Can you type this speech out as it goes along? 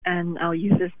and I'll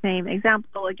use the same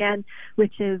example again,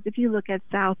 which is if you look at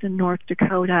South and North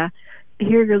Dakota,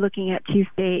 here you're looking at two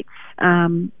states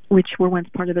which were once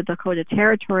part of the Dakota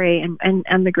Territory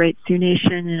and the Great Sioux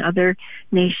Nation and other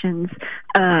nations.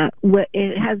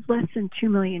 It has less than 2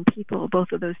 million people,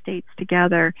 both of those states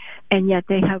together, and yet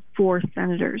they have 4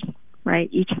 senators. Right,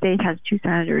 each state has 2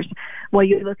 senators. Well,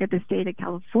 you look at the state of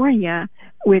California,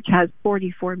 which has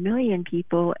 44 million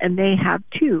people, and they have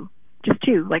just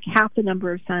two, like half the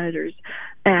number of senators.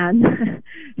 And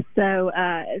so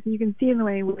as you can see in the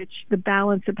way in which the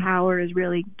balance of power is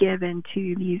really given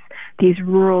to these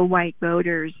rural white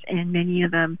voters, and many of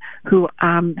them who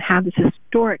have this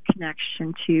historic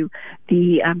connection to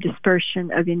the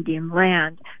dispersion of Indian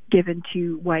land given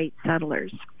to white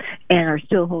settlers, and are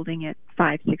still holding it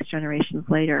 5-6 generations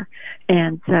later.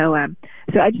 And so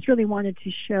I just really wanted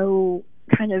to show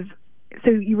kind of, so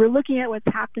you were looking at what's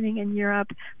happening in Europe,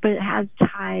 but it has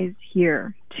ties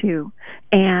here too,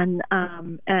 and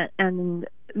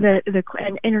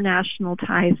the international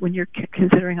ties when you're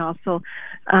considering also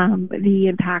the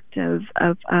impact of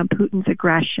Putin's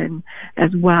aggression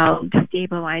as well,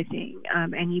 destabilizing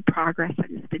any progress that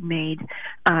has been made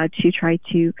to try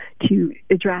to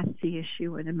address the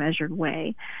issue in a measured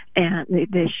way, and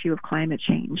the issue of climate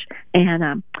change.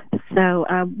 And so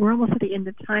we're almost at the end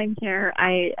of time here.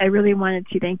 I really wanted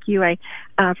to thank you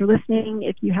for listening,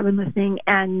 if you have been listening,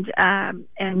 and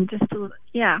just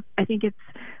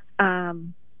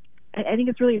I think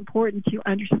it's really important to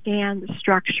understand the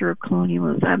structure of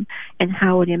colonialism and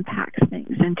how it impacts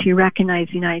things, and to recognize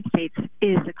the United States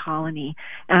is a colony,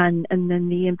 and then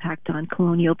the impact on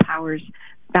colonial powers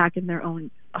back in their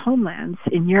own homelands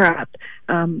in Europe,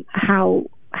 how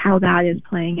that is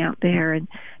playing out there, and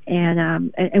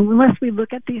unless we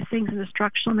look at these things in a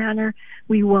structural manner,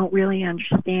 we won't really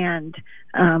understand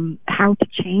how to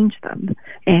change them.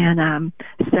 And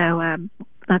so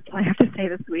that's all I have to say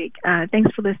this week.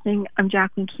 Thanks for listening. I'm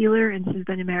Jacqueline Keeler, and this has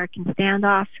been American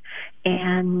Standoff,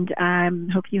 and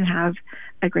hope you have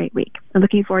a great week. I'm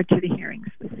looking forward to the hearings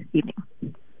this evening.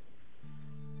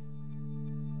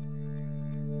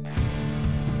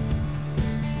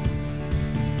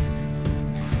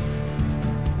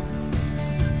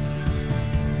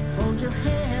 Hold your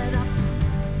head up,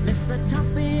 lift the top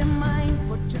of your mind,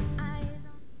 put your eyes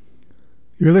on.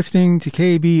 You're listening to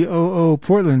KBOO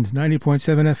Portland,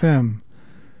 90.7 FM,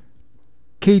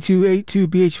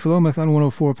 K282BH Philomath on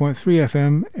 104.3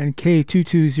 FM, and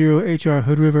K220HR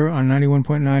Hood River on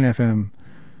 91.9 FM.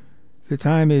 The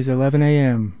time is 11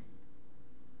 a.m.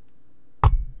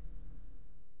 In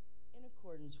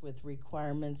accordance with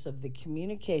requirements of the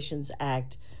Communications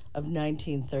Act of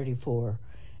 1934,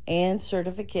 and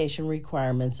certification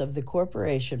requirements of the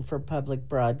Corporation for Public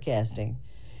Broadcasting.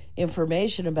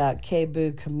 Information about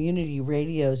KBOO Community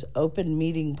Radio's open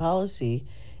meeting policy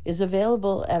is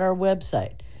available at our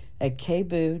website at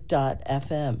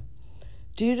kboo.fm.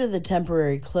 Due to the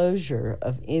temporary closure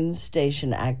of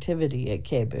in-station activity at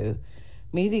KBOO,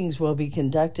 meetings will be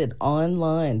conducted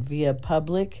online via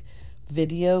public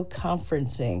video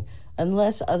conferencing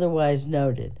unless otherwise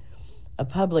noted. A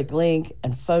public link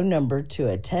and phone number to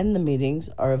attend the meetings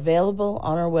are available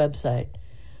on our website.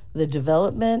 The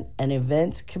Development and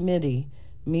Events Committee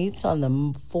meets on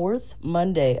the fourth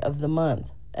Monday of the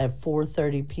month at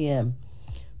 4:30 p.m.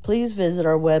 Please visit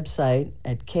our website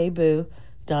at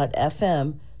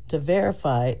kboo.fm to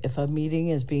verify if a meeting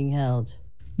is being held.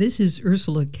 This is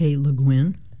Ursula K. Le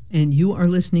Guin, and you are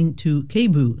listening to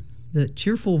KBOO, the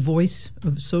cheerful voice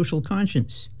of social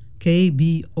conscience,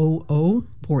 KBOO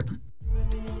Portland.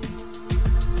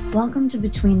 Welcome to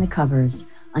Between the Covers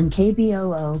on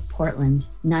KBOO Portland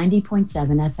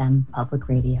 90.7 FM Public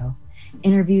Radio.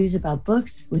 Interviews about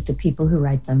books with the people who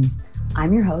write them.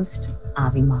 I'm your host,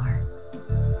 Avi Mar.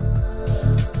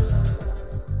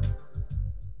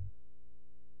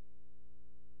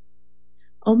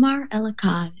 Omar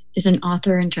El-Akkad is an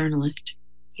author and journalist.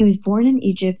 He was born in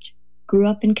Egypt, grew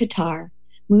up in Qatar,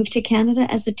 moved to Canada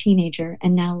as a teenager,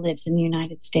 and now lives in the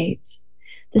United States.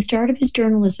 The start of his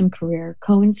journalism career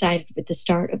coincided with the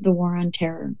start of the War on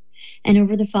Terror, and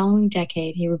over the following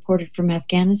decade, he reported from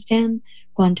Afghanistan,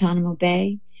 Guantanamo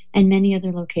Bay, and many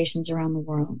other locations around the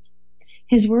world.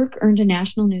 His work earned a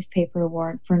National Newspaper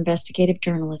Award for Investigative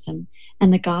Journalism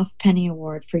and the Gough Penny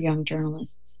Award for Young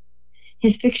Journalists.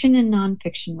 His fiction and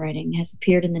nonfiction writing has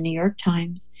appeared in the New York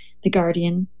Times, The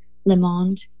Guardian, Le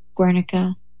Monde,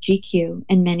 Guernica, GQ,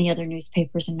 and many other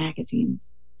newspapers and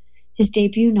magazines. His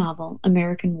debut novel,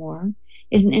 American War,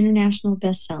 is an international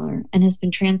bestseller and has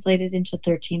been translated into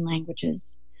 13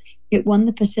 languages. It won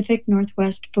the Pacific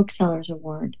Northwest Booksellers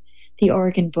Award, the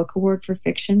Oregon Book Award for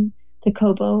Fiction, the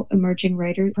Kobo Emerging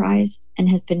Writer Prize, and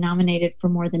has been nominated for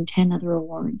more than 10 other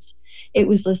awards. It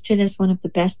was listed as one of the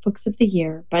best books of the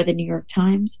year by the New York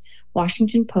Times,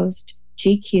 Washington Post,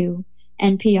 GQ,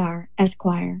 NPR,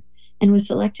 Esquire, and was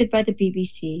selected by the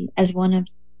BBC as one of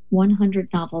 100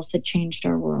 novels that changed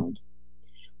our world.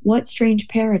 What Strange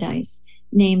Paradise,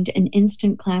 named an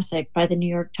instant classic by the New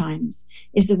York Times,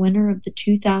 is the winner of the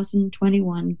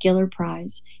 2021 Giller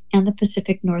Prize and the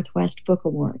Pacific Northwest Book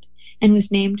Award, and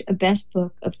was named a Best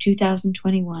Book of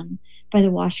 2021 by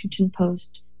the Washington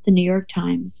Post, the New York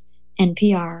Times,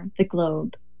 NPR, The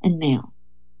Globe, and Mail.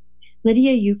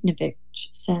 Lydia Yuknevich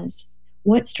says,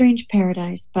 "What Strange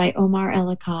Paradise" by Omar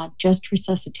El-Akkad just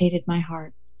resuscitated my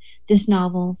heart. This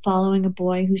novel, following a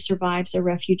boy who survives a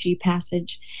refugee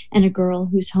passage and a girl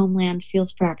whose homeland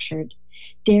feels fractured,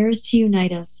 dares to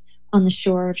unite us on the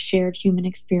shore of shared human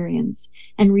experience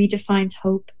and redefines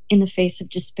hope in the face of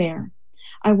despair.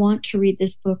 I want to read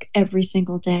this book every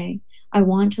single day. I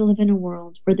want to live in a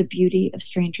world where the beauty of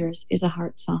strangers is a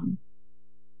heart song.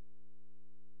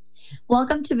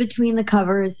 Welcome to Between the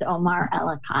Covers, Omar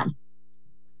El-Akkad.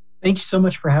 Thank you so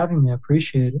much for having me. I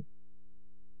appreciate it.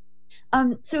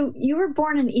 So you were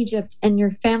born in Egypt and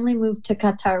your family moved to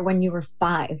Qatar when you were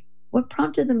 5. What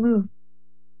prompted the move?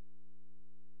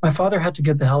 My father had to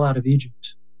get the hell out of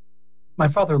Egypt. My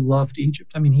father loved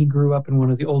Egypt. I mean, he grew up in one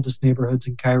of the oldest neighborhoods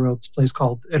in Cairo, this place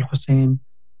called El Hussein.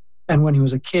 And when he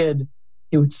was a kid,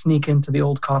 he would sneak into the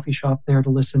old coffee shop there to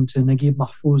listen to Naguib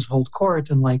Mahfouz hold court.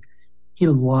 And he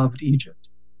loved Egypt.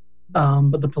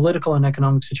 But the political and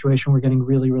economic situation were getting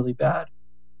really, really bad.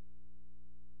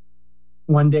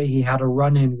 One day he had a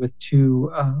run-in with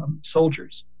 2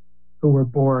 soldiers who were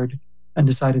bored and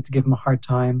decided to give him a hard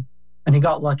time. And he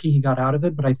got lucky, he got out of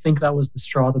it, but I think that was the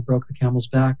straw that broke the camel's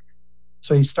back.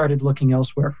 So he started looking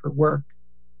elsewhere for work.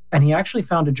 And he actually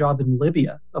found a job in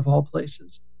Libya, of all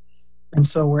places. And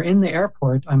so we're in the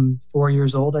airport. I'm 4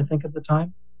 years old, I think, at the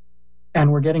time.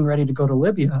 And we're getting ready to go to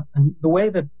Libya. And the way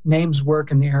that names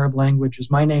work in the Arab language is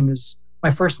my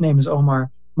first name is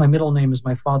Omar. My middle name is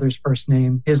my father's first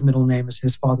name. His middle name is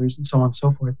his father's, and so on and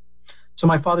so forth. So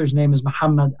my father's name is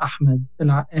Muhammad Ahmed.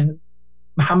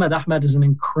 Muhammad Ahmed is an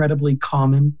incredibly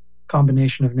common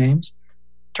combination of names.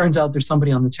 Turns out there's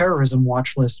somebody on the terrorism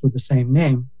watch list with the same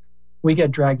name. We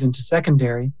get dragged into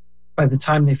secondary. By the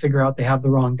time they figure out they have the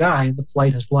wrong guy, the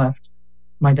flight has left.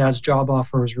 My dad's job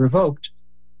offer is revoked.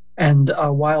 And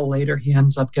a while later, he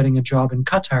ends up getting a job in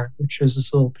Qatar, which is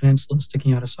this little peninsula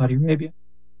sticking out of Saudi Arabia.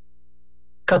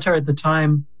 Qatar at the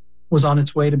time was on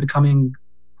its way to becoming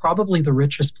probably the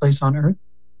richest place on earth.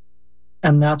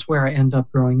 And that's where I end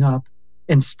up growing up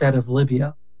instead of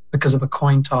Libya because of a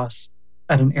coin toss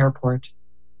at an airport.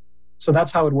 So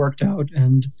that's how it worked out.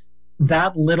 And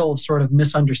that little sort of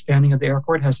misunderstanding of the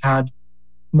airport has had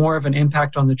more of an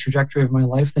impact on the trajectory of my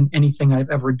life than anything I've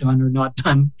ever done or not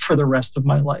done for the rest of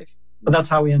my life. But that's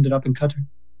how we ended up in Qatar.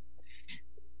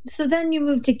 So then you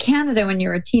moved to Canada when you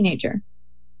were a teenager.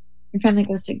 Your family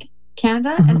goes to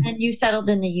Canada, and then you settled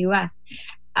in the U.S.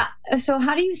 So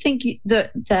how do you think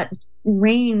that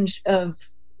range of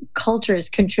cultures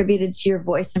contributed to your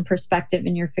voice and perspective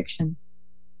in your fiction?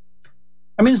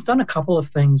 I mean, it's done a couple of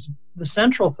things. The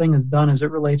central thing it's done as it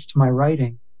relates to my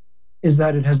writing is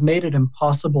that it has made it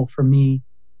impossible for me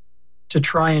to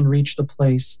try and reach the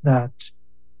place that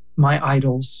my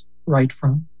idols write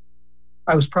from.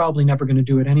 I was probably never going to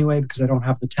do it anyway because I don't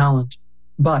have the talent,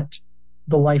 but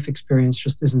the life experience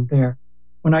just isn't there.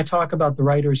 When I talk about the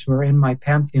writers who are in my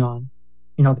pantheon,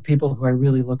 the people who I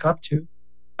really look up to,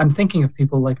 I'm thinking of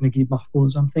people like Naguib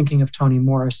Mahfouz. I'm thinking of Toni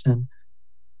Morrison.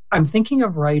 I'm thinking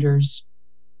of writers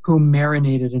who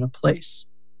marinated in a place.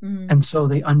 And so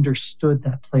they understood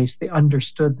that place. They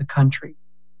understood the country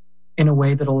in a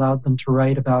way that allowed them to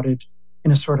write about it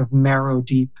in a sort of marrow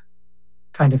deep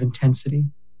kind of intensity.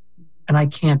 And I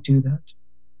can't do that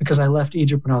because I left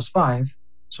Egypt when I was 5.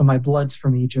 So my blood's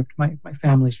from Egypt. My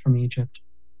family's from Egypt.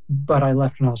 But I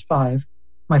left when I was 5.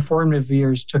 My formative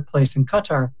years took place in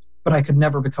Qatar, but I could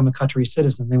never become a Qatari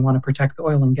citizen. They want to protect the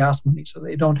oil and gas money, so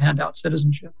they don't hand out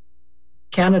citizenship.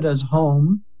 Canada's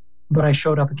home, but I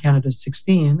showed up in Canada at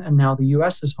 16, and now the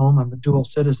US is home. I'm a dual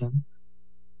citizen.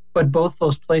 But both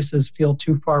those places feel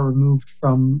too far removed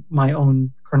from my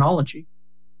own chronology.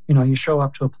 You show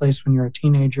up to a place when you're a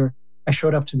teenager. I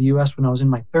showed up to the US when I was in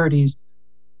my 30s.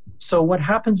 So what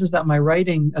happens is that my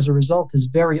writing, as a result, is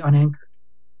very unanchored.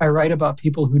 I write about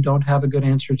people who don't have a good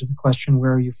answer to the question,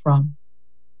 where are you from?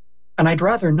 And I'd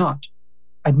rather not.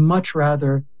 I'd much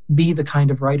rather be the kind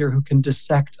of writer who can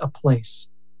dissect a place.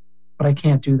 But I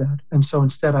can't do that. And so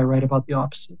instead I write about the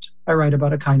opposite. I write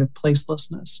about a kind of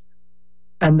placelessness.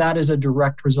 And that is a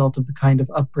direct result of the kind of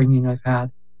upbringing I've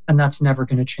had. And that's never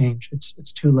going to change. It's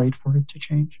too late for it to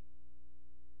change.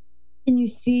 Can you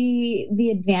see the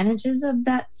advantages of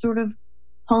that sort of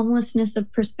homelessness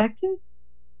of perspective?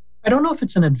 I don't know if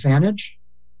it's an advantage,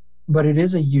 but it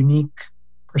is a unique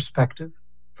perspective,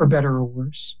 for better or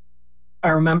worse. I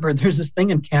remember there's this thing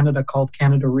in Canada called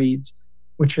Canada Reads,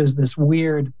 which is this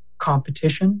weird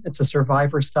competition. It's a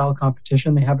survivor-style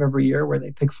competition they have every year where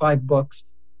they pick 5 books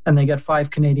and they get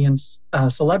 5 Canadian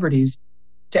celebrities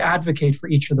to advocate for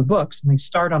each of the books. And they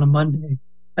start on a Monday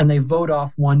and they vote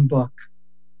off one book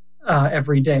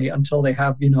every day until they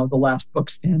have, the last book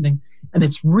standing. And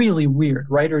it's really weird.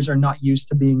 Writers are not used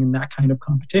to being in that kind of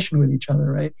competition with each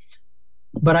other, right?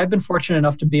 But I've been fortunate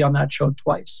enough to be on that show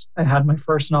twice. I had my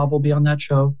first novel be on that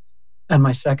show and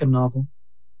my second novel.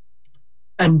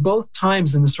 And both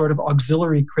times in the sort of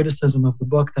auxiliary criticism of the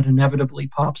book that inevitably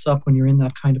pops up when you're in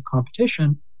that kind of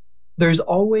competition, there's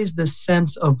always this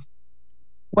sense of,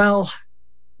 well,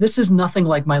 this is nothing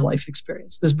like my life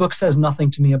experience. This book says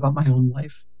nothing to me about my own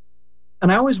life.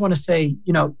 And I always want to say,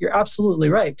 you're absolutely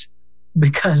right.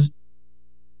 Because,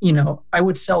 I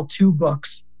would sell 2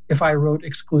 books if I wrote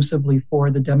exclusively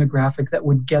for the demographic that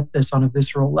would get this on a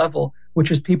visceral level, which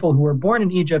is people who were born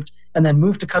in Egypt and then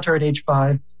moved to Qatar at age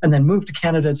 5 and then moved to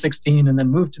Canada at 16 and then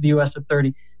moved to the US at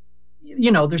 30.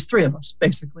 There's 3 of us,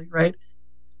 basically, right?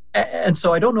 And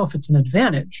so I don't know if it's an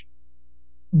advantage,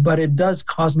 but it does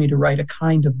cause me to write a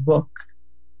kind of book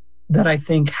that I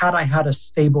think, had I had a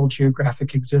stable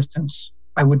geographic existence,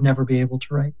 I would never be able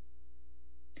to write.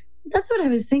 That's what I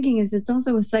was thinking, is it's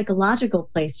also a psychological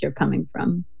place you're coming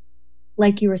from.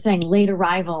 Like you were saying, late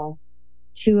arrival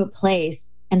to a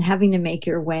place and having to make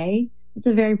your way. It's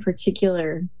a very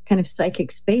particular kind of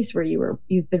psychic space where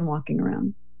you've been walking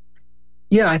around.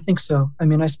 Yeah, I think so. I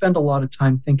mean, I spend a lot of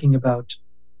time thinking about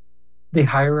the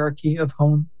hierarchy of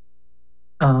home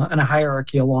and a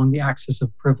hierarchy along the axis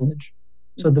of privilege.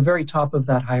 So the very top of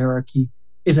that hierarchy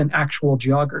is an actual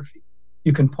geography.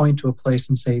 You can point to a place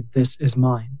and say, this is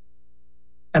mine.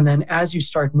 And then as you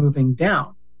start moving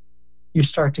down, you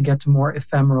start to get to more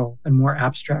ephemeral and more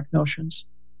abstract notions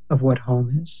of what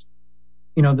home is.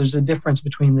 There's a difference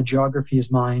between the geography is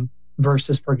mine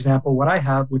versus, for example, what I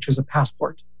have, which is a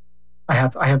passport. I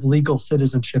have legal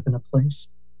citizenship in a place,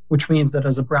 which means that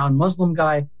as a brown Muslim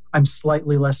guy, I'm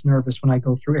slightly less nervous when I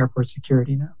go through airport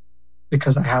security now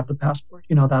because I have the passport,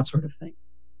 that sort of thing.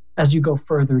 As you go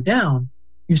further down,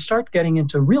 you start getting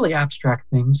into really abstract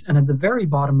things. And at the very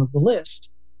bottom of the list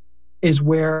is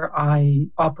where I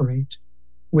operate,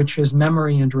 which is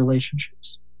memory and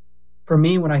relationships. For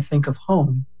me, when I think of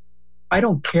home, I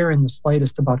don't care in the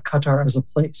slightest about Qatar as a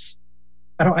place.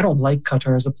 I don't like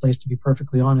Qatar as a place, to be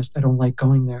perfectly honest. I don't like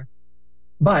going there.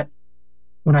 But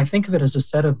when I think of it as a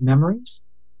set of memories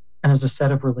and as a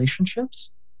set of relationships,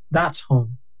 that's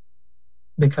home.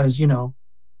 Because,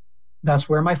 that's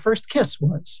where my first kiss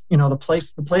was.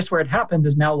 The place where it happened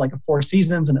is now like a Four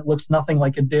Seasons and it looks nothing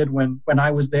like it did when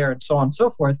I was there and so on and so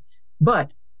forth.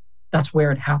 But that's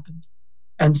where it happened.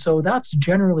 And so that's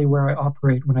generally where I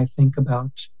operate when I think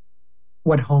about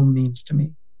what home means to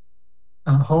me.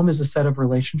 Home is a set of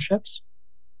relationships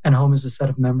and home is a set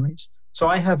of memories. So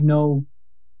I have no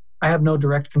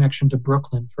direct connection to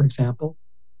Brooklyn, for example,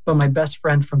 but my best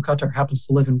friend from Qatar happens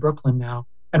to live in Brooklyn now.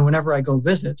 And whenever I go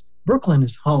visit, Brooklyn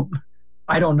is home.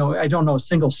 I don't know a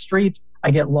single street.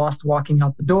 I get lost walking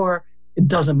out the door. It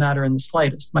doesn't matter in the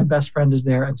slightest. My best friend is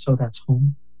there, and so that's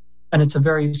home. And it's a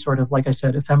very sort of, like I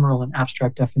said, ephemeral and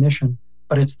abstract definition,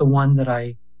 but it's the one that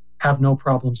I have no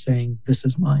problem saying, this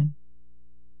is mine.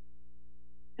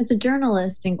 As a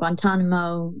journalist in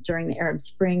Guantanamo during the Arab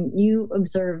Spring, you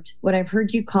observed what I've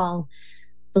heard you call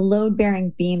the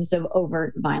load-bearing beams of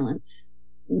overt violence,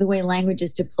 the way language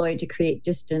is deployed to create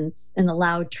distance and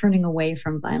allow turning away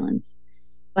from violence.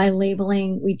 By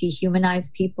labeling, we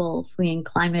dehumanize people fleeing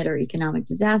climate or economic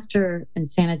disaster and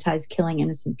sanitize killing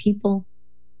innocent people.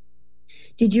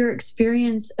 Did your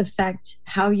experience affect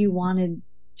how you wanted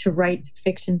to write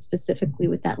fiction specifically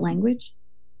with that language?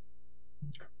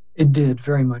 It did,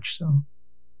 very much so.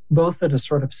 Both at a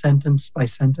sort of sentence by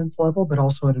sentence level, but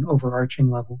also at an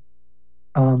overarching level.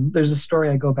 There's a story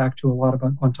I go back to a lot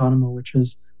about Guantanamo, which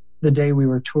is the day we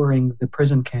were touring the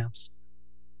prison camps.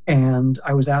 And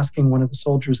I was asking one of the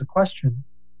soldiers a question.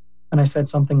 And I said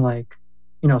something like,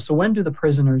 so when do the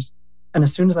prisoners, and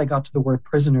as soon as I got to the word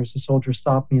prisoners, the soldier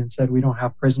stopped me and said, we don't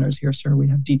have prisoners here, sir, we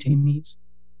have detainees.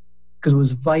 Because it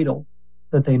was vital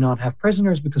that they not have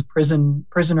prisoners, because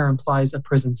prisoner implies a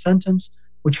prison sentence,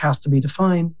 which has to be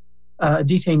defined. A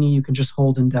detainee you can just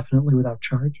hold indefinitely without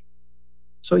charge.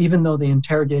 So even though they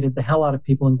interrogated the hell out of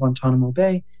people in Guantanamo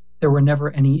Bay, there were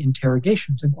never any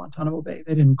interrogations in Guantanamo Bay.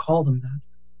 They didn't call them that.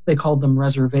 They called them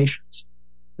reservations.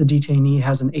 The detainee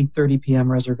has an 8:30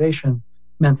 p.m. reservation,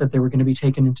 meant that they were going to be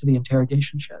taken into the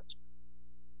interrogation sheds.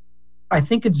 I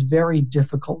think it's very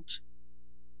difficult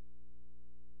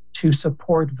to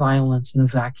support violence in a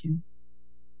vacuum.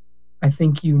 I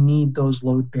think you need those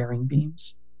load-bearing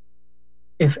beams.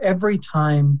 If every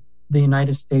time the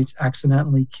United States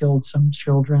accidentally killed some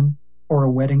children or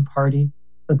a wedding party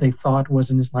that they thought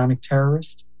was an Islamic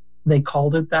terrorist, they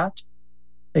called it that,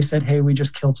 they said, hey, we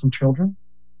just killed some children,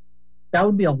 that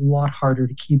would be a lot harder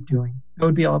to keep doing. It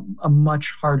would be a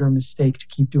much harder mistake to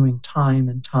keep doing time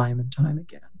and time and time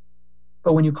again.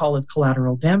 But when you call it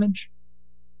collateral damage,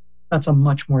 that's a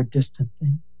much more distant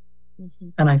thing. Mm-hmm.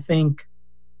 And I think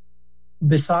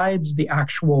besides the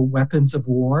actual weapons of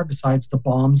war, besides the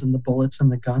bombs and the bullets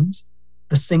and the guns,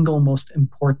 the single most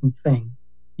important thing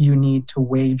you need to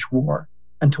wage war,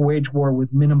 and to wage war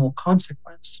with minimal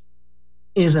consequence,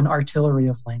 is an artillery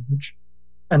of language.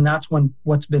 And that's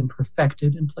what's been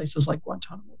perfected in places like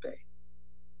Guantanamo Bay,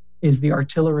 is the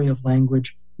artillery of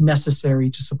language necessary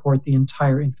to support the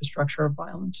entire infrastructure of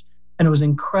violence. And it was an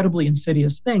incredibly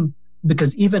insidious thing,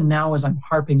 because even now as I'm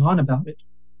harping on about it,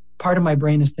 part of my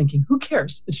brain is thinking, who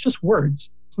cares? It's just words.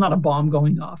 It's not a bomb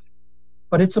going off,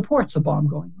 but it supports a bomb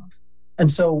going off. And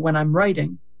so when I'm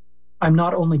writing, I'm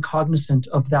not only cognizant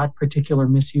of that particular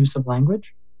misuse of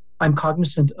language, I'm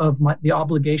cognizant of the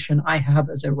obligation I have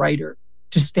as a writer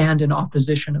to stand in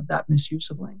opposition of that misuse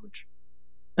of language.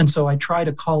 And so I try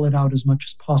to call it out as much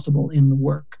as possible in the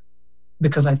work,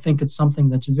 because I think it's something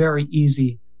that's very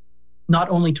easy not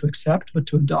only to accept, but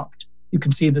to adopt. You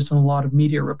can see this in a lot of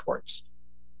media reports.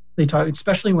 They talk,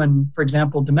 especially when, for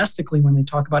example, domestically, when they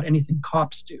talk about anything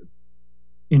cops do,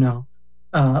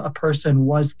 a person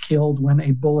was killed when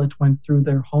a bullet went through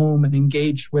their home and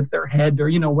engaged with their head, or,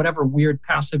 whatever weird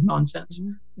passive nonsense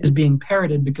is being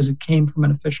parroted because it came from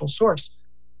an official source.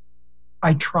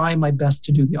 I try my best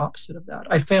to do the opposite of that.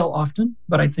 I fail often,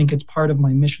 but I think it's part of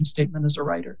my mission statement as a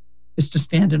writer, is to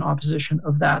stand in opposition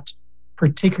of that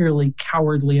particularly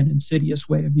cowardly and insidious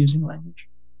way of using language.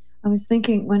 I was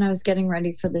thinking when I was getting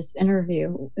ready for this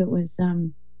interview, it was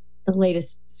the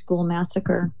latest school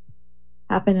massacre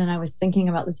happened, and I was thinking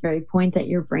about this very point that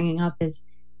you're bringing up, is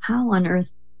how on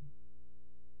earth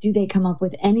do they come up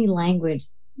with any language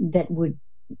that would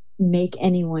make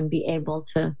anyone be able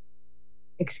to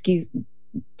excuse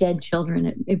dead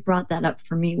children? It brought that up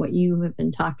for me, what you have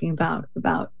been talking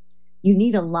about you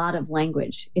need a lot of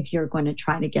language if you're going to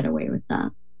try to get away with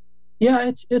that.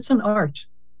 Yeah, it's an art.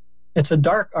 It's a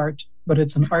dark art, but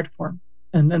it's an art form.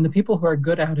 And the people who are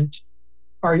good at it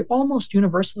are almost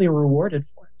universally rewarded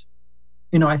for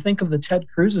it. I think of the Ted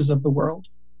Cruzes of the world.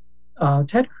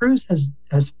 Ted Cruz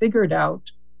has figured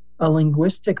out a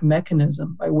linguistic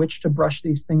mechanism by which to brush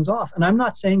these things off. And I'm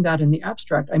not saying that in the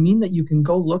abstract. I mean that you can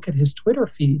go look at his Twitter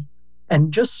feed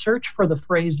and just search for the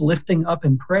phrase lifting up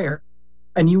in prayer,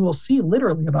 and you will see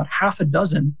literally about half a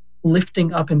dozen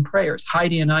lifting up in prayers.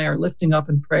 Heidi and I are lifting up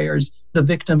in prayers the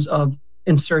victims of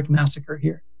insert massacre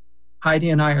here. Heidi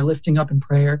and I are lifting up in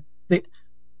prayer. It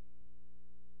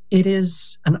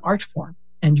is an art form,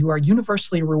 and you are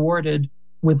universally rewarded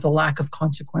with the lack of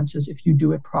consequences if you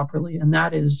do it properly. And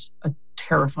that is a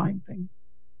terrifying thing.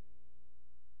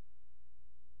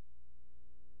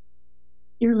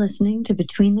 You're listening to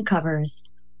Between the Covers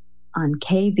on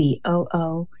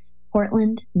KBOO,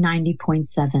 Portland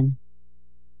 90.7.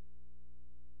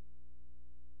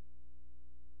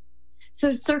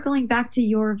 So circling back to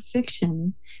your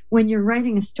fiction, when you're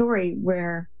writing a story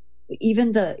where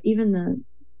even the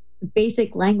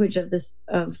basic language of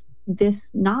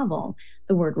this novel,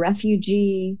 the word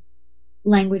refugee,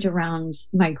 language around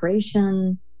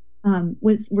migration,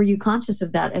 were you conscious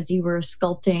of that as you were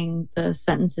sculpting the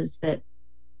sentences that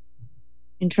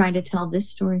in trying to tell this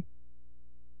story?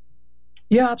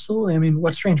 Yeah, absolutely. I mean,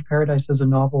 What Strange Paradise as a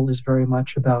novel is very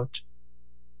much about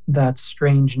that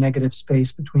strange negative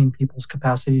space between people's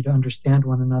capacity to understand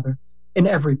one another in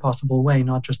every possible way,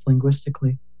 not just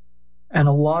linguistically. And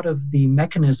a lot of the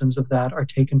mechanisms of that are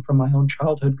taken from my own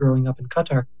childhood growing up in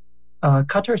Qatar.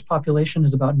 Qatar's population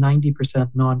is about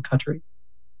 90% non-Qatari.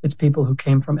 It's people who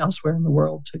came from elsewhere in the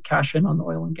world to cash in on the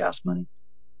oil and gas money.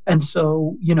 And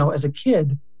so, as a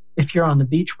kid, if you're on the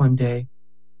beach one day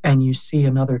and you see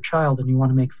another child and you want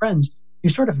to make friends, you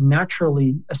sort of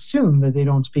naturally assume that they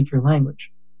don't speak your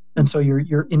language. And so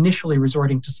you're initially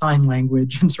resorting to sign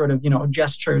language and sort of,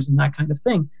 gestures and that kind of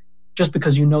thing, just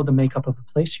because you know the makeup of the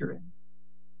place you're in.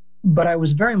 But I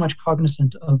was very much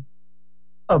cognizant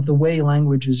of the way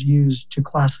language is used to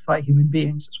classify human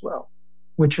beings as well,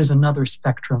 which is another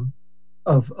spectrum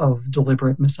of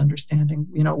deliberate misunderstanding.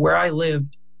 Where I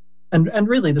lived, and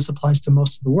really this applies to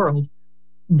most of the world,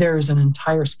 there is an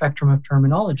entire spectrum of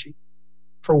terminology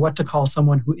for what to call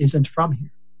someone who isn't from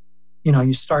here.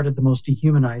 You start at the most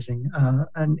dehumanizing,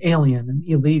 an alien, an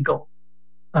illegal,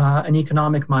 an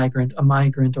economic migrant,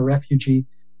 a refugee.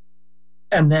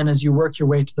 And then as you work your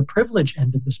way to the privilege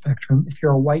end of the spectrum, if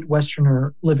you're a white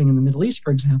Westerner living in the Middle East,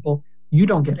 for example, you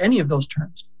don't get any of those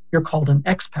terms. You're called an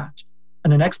expat.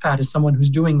 And an expat is someone who's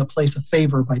doing the place a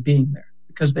favor by being there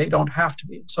because they don't have to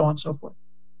be, and so on and so forth.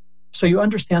 So you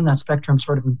understand that spectrum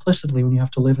sort of implicitly when you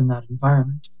have to live in that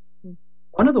environment.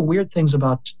 One of the weird things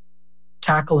about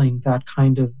tackling that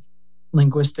kind of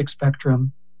linguistic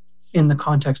spectrum in the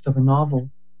context of a novel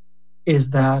is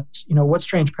that, What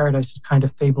Strange Paradise is kind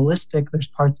of fabulistic. There's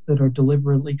parts that are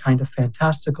deliberately kind of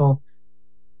fantastical.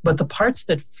 But the parts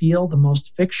that feel the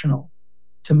most fictional,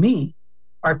 to me,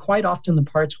 are quite often the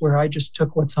parts where I just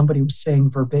took what somebody was saying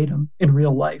verbatim in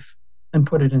real life and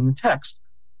put it in the text.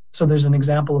 So there's an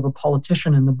example of a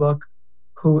politician in the book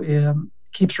who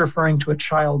keeps referring to a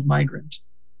child migrant,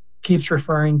 keeps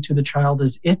referring to the child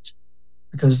as it,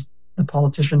 because the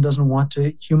politician doesn't want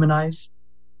to humanize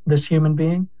this human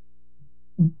being.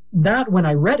 That, when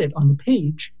I read it on the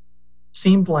page,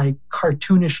 seemed like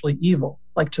cartoonishly evil,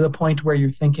 like to the point where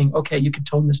you're thinking, okay, you could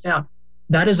tone this down.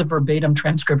 That is a verbatim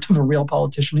transcript of a real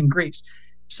politician in Greece.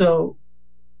 So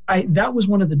that was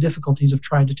one of the difficulties of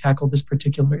trying to tackle this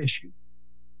particular issue,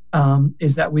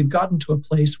 is that we've gotten to a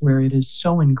place where it is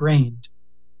so ingrained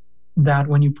that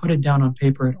when you put it down on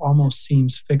paper, it almost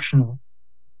seems fictional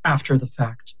after the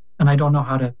fact. And I don't know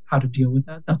how to deal with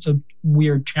that. That's a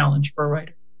weird challenge for a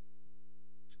writer.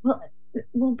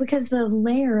 Well, because the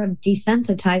layer of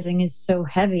desensitizing is so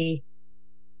heavy,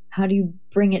 how do you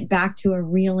bring it back to a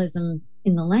realism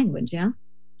in the language, yeah?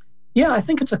 Yeah, I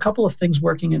think it's a couple of things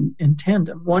working in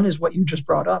tandem. One is what you just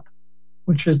brought up,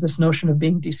 which is this notion of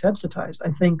being desensitized. I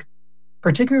think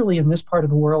particularly in this part of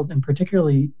the world, and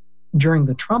particularly during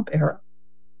the Trump era,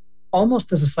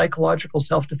 almost as a psychological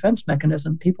self-defense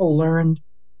mechanism, people learned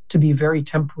to be very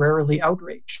temporarily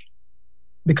outraged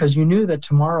because you knew that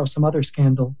tomorrow some other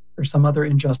scandal or some other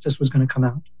injustice was going to come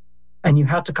out. And you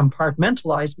had to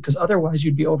compartmentalize because otherwise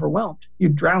you'd be overwhelmed.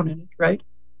 You'd drown in it, right?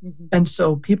 Mm-hmm. And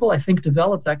so people, I think,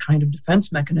 developed that kind of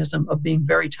defense mechanism of being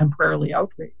very temporarily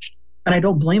outraged. And I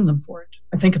don't blame them for it.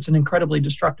 I think it's an incredibly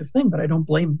destructive thing, but I don't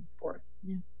blame them for it.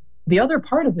 Yeah. The other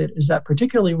part of it is that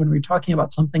particularly when we're talking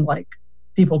about something like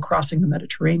people crossing the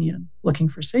Mediterranean looking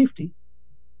for safety,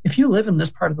 if you live in this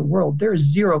part of the world, there is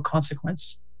zero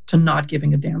consequence to not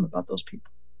giving a damn about those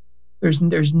people.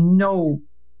 There's no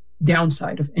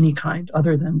downside of any kind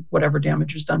other than whatever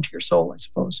damage is done to your soul, I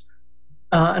suppose.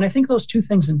 And I think those two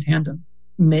things in tandem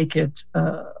make it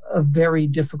a very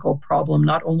difficult problem,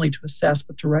 not only to assess,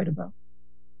 but to write about.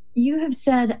 You have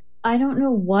said, I don't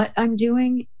know what I'm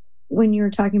doing. When you're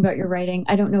talking about your writing,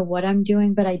 I don't know what I'm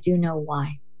doing, but I do know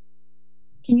why.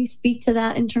 Can you speak to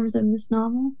that in terms of this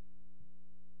novel?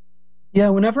 Yeah,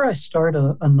 whenever I start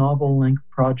a novel-length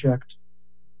project,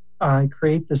 I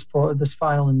create this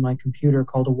file in my computer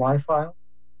called a Y file,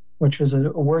 which is a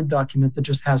Word document that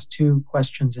just has two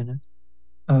questions in it.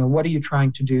 What are you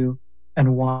trying to do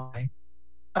and why?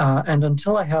 And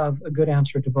until I have a good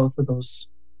answer to both of those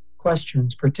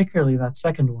questions, particularly that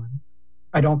second one,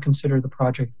 I don't consider the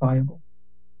project viable.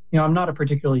 I'm not a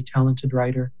particularly talented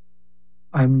writer.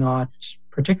 I'm not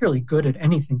particularly good at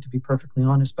anything, to be perfectly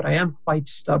honest, but I am quite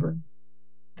stubborn.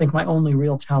 I think my only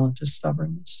real talent is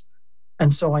stubbornness.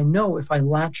 And so I know if I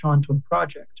latch onto a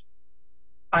project,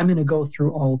 I'm going to go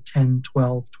through all 10,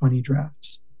 12, 20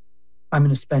 drafts. I'm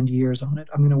going to spend years on it.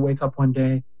 I'm going to wake up one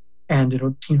day and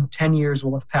it'll, 10 years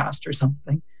will have passed or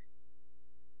something.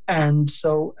 And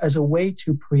so as a way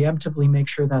to preemptively make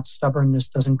sure that stubbornness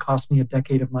doesn't cost me a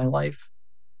decade of my life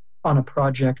on a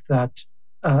project that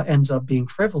ends up being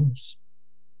frivolous,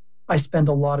 I spend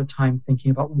a lot of time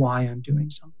thinking about why I'm doing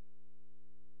something.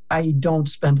 I don't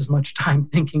spend as much time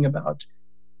thinking about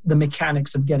the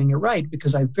mechanics of getting it right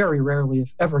because I very rarely,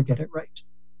 if ever, get it right.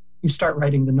 You start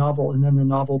writing the novel and then the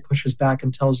novel pushes back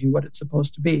and tells you what it's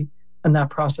supposed to be. And that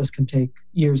process can take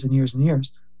years and years and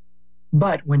years.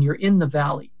 But when you're in the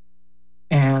valley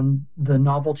and the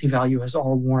novelty value has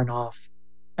all worn off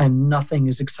and nothing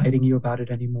is exciting you about it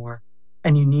anymore,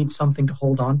 and you need something to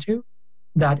hold on to,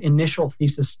 that initial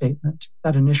thesis statement,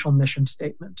 that initial mission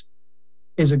statement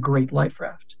is a great life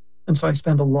raft. And so I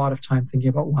spend a lot of time thinking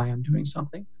about why I'm doing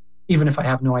something, even if I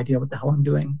have no idea what the hell I'm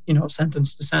doing,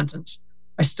 sentence to sentence.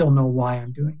 I still know why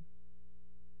I'm doing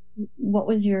it. What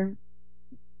was your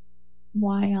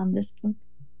why on this book?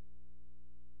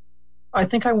 I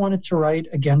think I wanted to write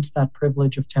against that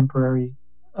privilege of temporary,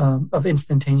 of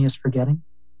instantaneous forgetting.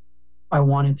 I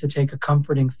wanted to take a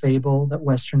comforting fable that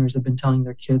Westerners have been telling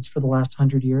their kids for the last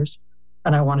 100 years,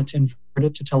 and I wanted to invert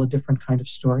it to tell a different kind of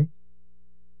story.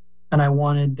 And I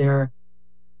wanted there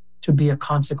to be a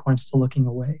consequence to looking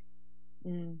away.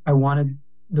 I wanted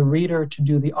the reader to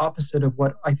do the opposite of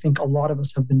what I think a lot of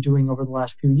us have been doing over the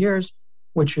last few years,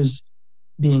 which is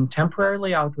being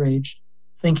temporarily outraged,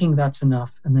 thinking that's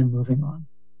enough, and then moving on.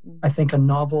 I think a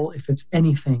novel, if it's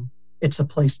anything, it's a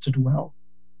place to dwell.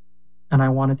 And I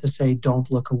wanted to say,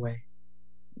 don't look away.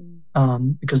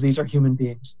 Because these are human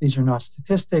beings. These are not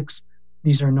statistics.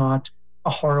 These are not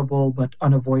a horrible but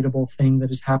unavoidable thing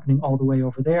that is happening all the way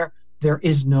over there. There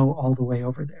is no all the way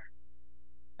over there.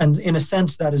 And in a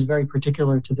sense, that is very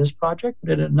particular to this project,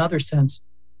 but in another sense,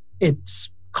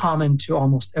 it's common to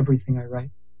almost everything I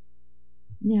write.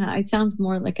 Yeah, it sounds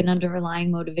more like an underlying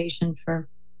motivation for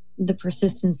the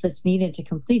persistence that's needed to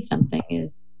complete something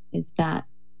is that.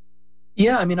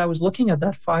 Yeah, I mean, I was looking at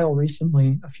that file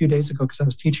recently, a few days ago, because I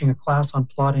was teaching a class on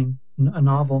plotting a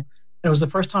novel. And it was the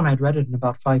first time I'd read it in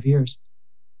about 5 years.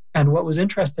 And what was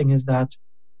interesting is that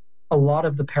a lot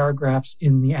of the paragraphs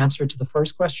in the answer to the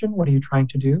first question, what are you trying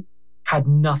to do, had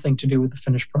nothing to do with the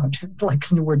finished project. Like,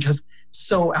 we're just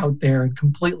so out there and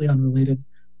completely unrelated.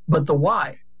 But the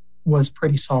why was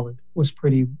pretty solid, was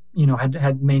pretty,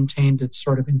 had maintained its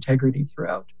sort of integrity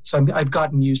throughout. So I've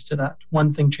gotten used to that. One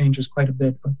thing changes quite a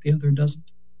bit, but the other doesn't.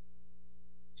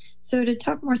 So to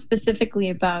talk more specifically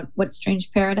about What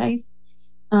Strange Paradise,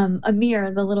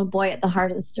 Amir, the little boy at the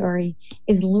heart of the story,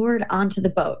 is lured onto the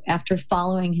boat after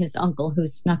following his uncle who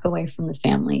snuck away from the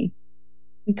family.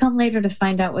 We come later to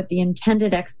find out what the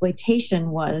intended exploitation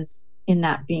was in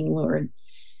that being lured.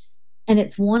 And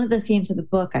it's one of the themes of the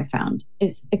book I found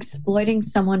is exploiting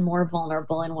someone more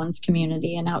vulnerable in one's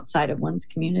community and outside of one's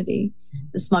community,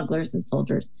 the smugglers and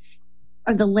soldiers.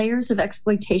 Are the layers of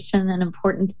exploitation an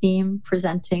important theme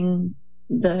presenting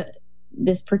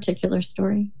this particular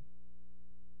story?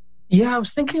 Yeah, I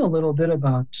was thinking a little bit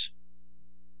about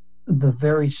the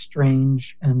very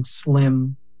strange and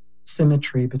slim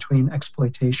symmetry between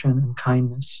exploitation and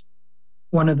kindness.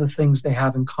 One of the things they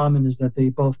have in common is that they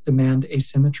both demand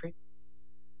asymmetry.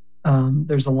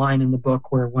 There's a line in the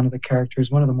book where one of the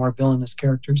characters, one of the more villainous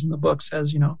characters in the book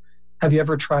says, have you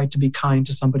ever tried to be kind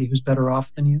to somebody who's better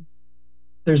off than you?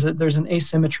 There's an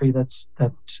asymmetry that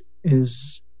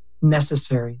is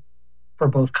necessary for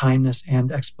both kindness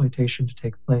and exploitation to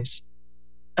take place.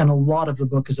 And a lot of the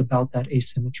book is about that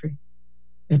asymmetry.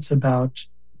 It's about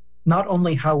not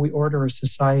only how we order a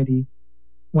society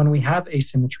when we have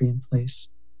asymmetry in place,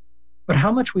 but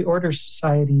how much we order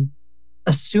society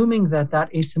assuming that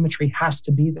asymmetry has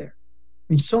to be there. I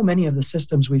mean, so many of the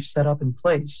systems we've set up in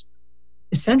place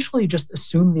essentially just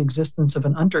assume the existence of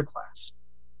an underclass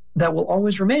that will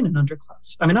always remain an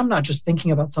underclass. I mean, I'm not just thinking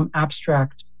about some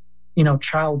abstract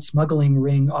child smuggling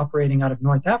ring operating out of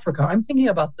North Africa. I'm thinking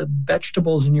about the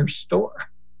vegetables in your store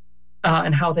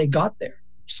and how they got there.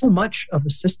 So much of the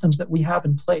systems that we have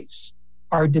in place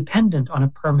are dependent on a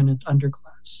permanent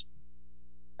underclass.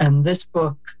 And this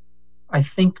book, I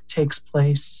think, takes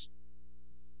place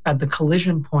at the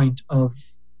collision point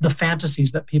of the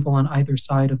fantasies that people on either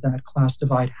side of that class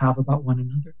divide have about one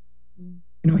another.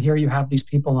 Here you have these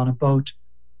people on a boat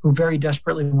who very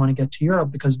desperately want to get to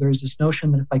Europe because there's this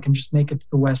notion that if I can just make it to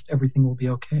the West, everything will be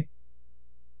okay.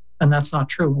 And that's not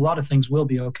true. A lot of things will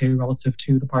be okay relative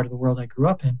to the part of the world I grew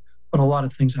up in, but a lot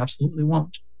of things absolutely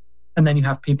won't. And then you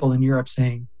have people in Europe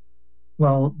saying,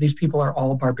 well, these people are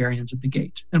all barbarians at the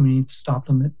gate, and we need to stop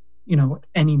them at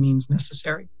any means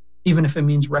necessary, even if it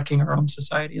means wrecking our own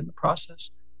society in the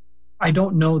process. I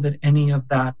don't know that any of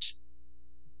that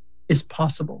is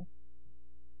possible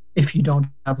if you don't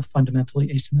have a fundamentally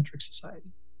asymmetric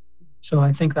society. So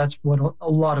I think that's what a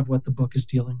lot of what the book is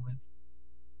dealing with.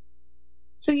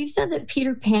 So you said that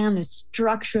Peter Pan is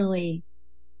structurally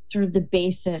sort of the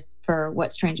basis for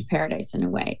What Strange Paradise in a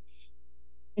way.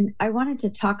 And I wanted to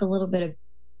talk a little bit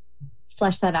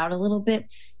flesh that out a little bit.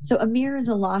 So Amir is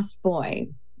a lost boy,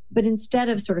 but instead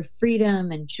of sort of freedom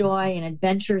and joy and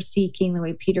adventure seeking the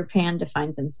way Peter Pan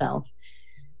defines himself,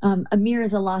 Amir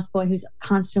is a lost boy who's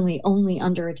constantly only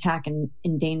under attack and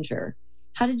in danger.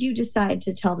 How did you decide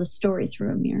to tell the story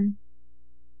through Amir?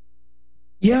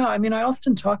 Yeah, I mean, I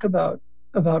often talk about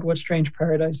What Strange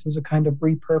Paradise as a kind of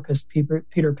repurposed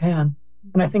Peter Pan.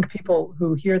 And I think people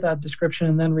who hear that description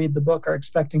and then read the book are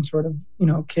expecting sort of,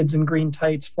 kids in green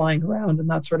tights flying around and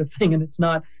that sort of thing. And it's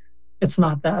not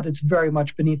that. It's very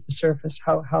much beneath the surface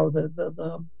how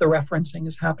the referencing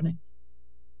is happening.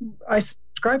 I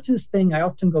subscribe to this thing. I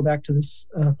often go back to this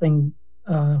thing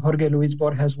Jorge Luis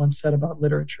Borges once said about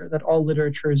literature, that all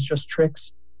literature is just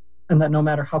tricks, and that no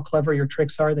matter how clever your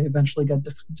tricks are, they eventually get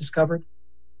discovered.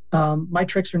 My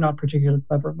tricks are not particularly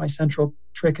clever. My central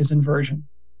trick is inversion.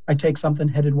 I take something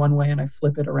headed one way and I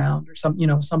flip it around, or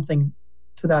something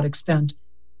to that extent.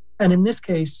 And in this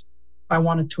case, I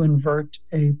wanted to invert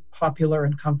a popular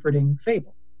and comforting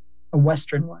fable, a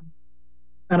Western one.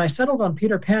 And I settled on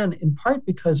Peter Pan in part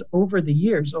because over the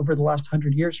last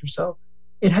 100 years or so,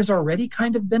 it has already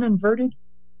kind of been inverted.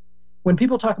 When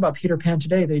people talk about Peter Pan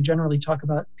today, they generally talk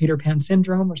about Peter Pan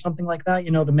syndrome or something like that.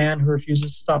 The man who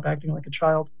refuses to stop acting like a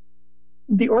child.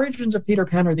 The origins of Peter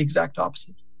Pan are the exact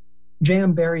opposite.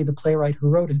 J.M. Barrie, the playwright who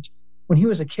wrote it, when he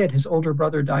was a kid, his older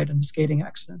brother died in a skating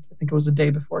accident. I think it was the day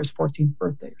before his 14th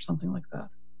birthday or something like that.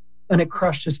 And it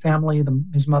crushed his family.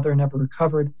 His mother never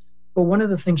recovered. But one of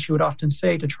the things she would often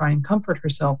say to try and comfort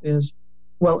herself is,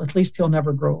 well, at least he'll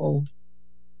never grow old.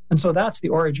 And so that's the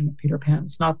origin of Peter Pan.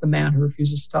 It's not the man who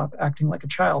refuses to stop acting like a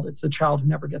child. It's the child who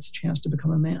never gets a chance to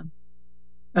become a man.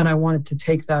 And I wanted to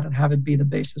take that and have it be the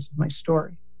basis of my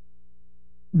story.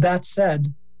 That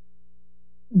said,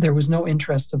 there was no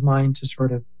interest of mine to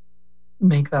sort of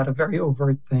make that a very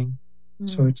overt thing.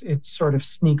 So it sort of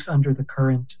sneaks under the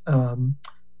current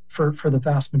for the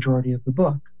vast majority of the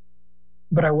book.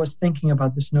 But I was thinking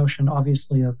about this notion,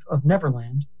 obviously, of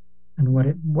Neverland and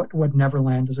what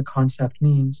Neverland as a concept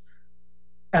means.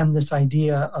 And this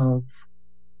idea of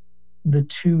the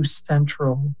two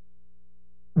central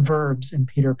verbs in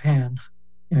Peter Pan,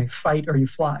 you fight or you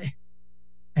fly.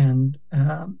 And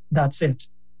that's it.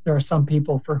 There are some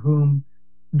people for whom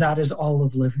that is all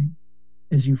of living,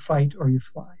 is you fight or you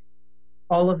fly.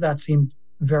 All of that seemed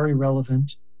very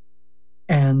relevant,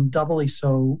 and doubly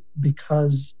so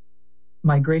because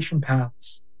migration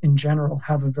paths in general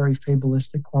have a very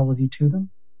fabulistic quality to them.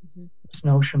 Mm-hmm. This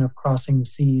notion of crossing the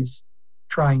seas,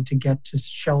 trying to get to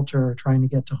shelter, or trying to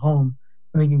get to home.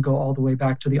 And we can go all the way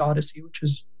back to the Odyssey, which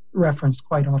is referenced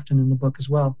quite often in the book as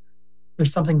well.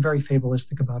 There's something very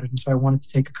fabulistic about it. And so I wanted to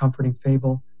take a comforting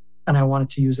fable and I wanted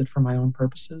to use it for my own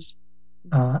purposes.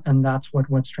 And that's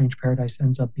what Strange Paradise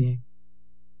ends up being.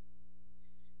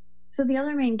 So the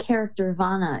other main character,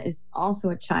 Vanna, is also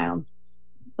a child,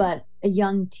 but a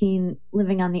young teen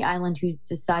living on the island who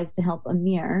decides to help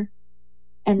Amir.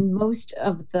 And most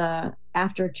of the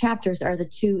after chapters are the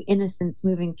two innocents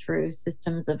moving through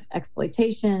systems of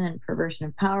exploitation and perversion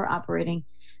of power operating.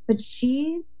 But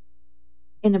she's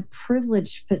in a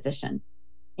privileged position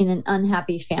in an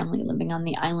unhappy family living on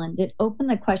the island. It opened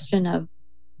the question of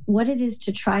what it is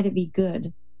to try to be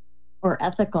good or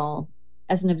ethical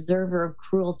as an observer of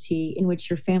cruelty in which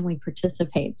your family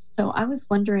participates. So I was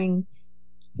wondering,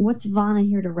 what's Vanna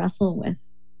here to wrestle with?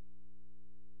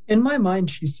 In my mind,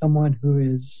 she's someone who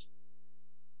is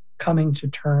coming to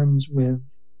terms with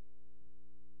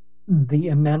the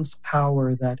immense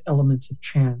power that elements of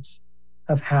chance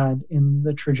have had in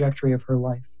the trajectory of her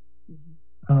life.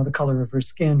 Mm-hmm. The color of her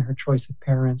skin, her choice of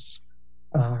parents,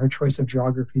 her choice of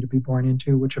geography to be born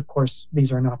into, which of course,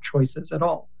 these are not choices at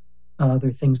all.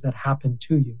 They're things that happen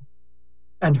to you.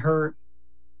 And her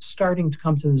starting to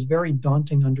come to this very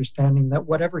daunting understanding that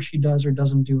whatever she does or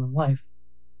doesn't do in life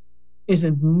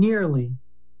isn't nearly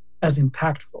as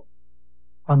impactful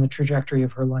on the trajectory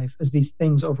of her life as these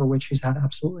things over which she's had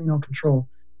absolutely no control.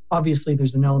 Obviously,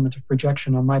 there's an element of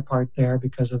projection on my part there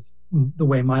because of the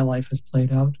way my life has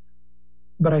played out.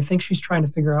 But I think she's trying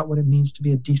to figure out what it means to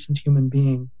be a decent human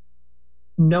being,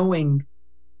 knowing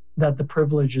that the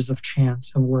privileges of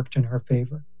chance have worked in her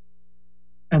favor.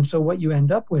 And so what you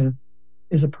end up with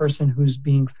is a person who's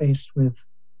being faced with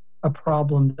a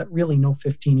problem that really no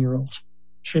 15-year-old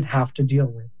should have to deal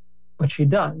with. But she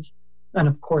does. And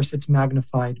of course, it's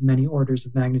magnified many orders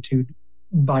of magnitude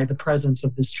by the presence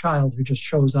of this child who just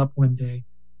shows up one day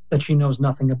that she knows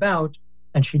nothing about,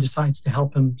 and she decides to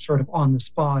help him sort of on the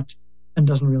spot and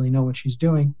doesn't really know what she's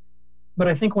doing. But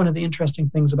I think one of the interesting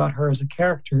things about her as a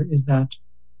character is that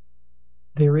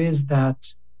there is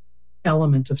that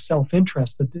element of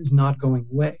self-interest that is not going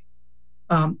away.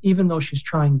 Even though she's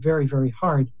trying very, very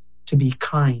hard to be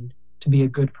kind, to be a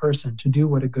good person, to do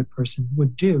what a good person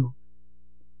would do,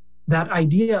 that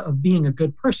idea of being a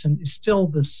good person is still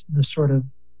the sort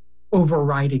of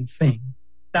overriding thing.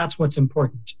 That's what's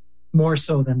important, more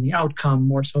so than the outcome,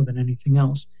 more so than anything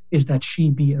else, is that she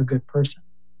be a good person,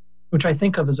 which I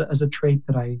think of as a trait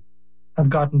that I have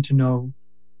gotten to know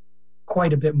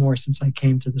quite a bit more since I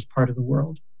came to this part of the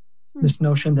world. This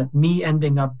notion that me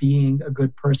ending up being a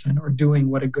good person or doing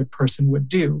what a good person would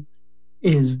do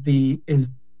is the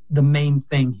main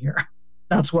thing here.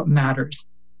 That's what matters.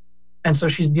 And so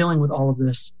she's dealing with all of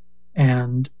this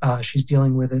And she's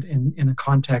dealing with it in a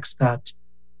context that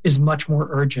is much more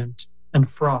urgent and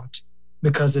fraught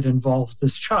because it involves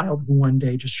this child who one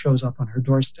day just shows up on her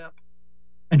doorstep.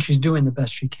 And she's doing the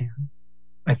best she can,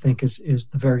 I think, is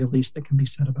the very least that can be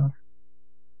said about her.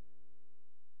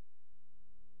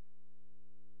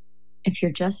 If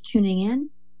you're just tuning in,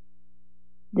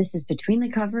 this is Between the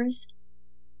Covers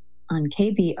on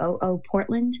KBOO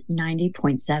Portland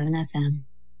 90.7 FM.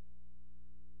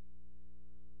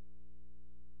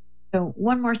 So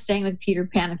one more staying with Peter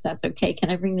Pan, if that's okay. Can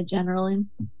I bring the general in?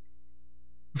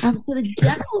 So the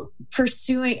general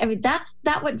pursuing, I mean, that's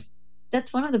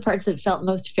one of the parts that felt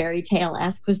most fairy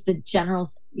tale-esque, was the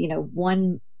general's,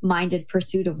 one-minded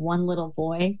pursuit of one little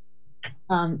boy,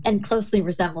 and closely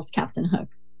resembles Captain Hook.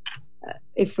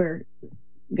 If we're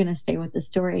going to stay with the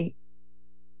story,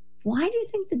 why do you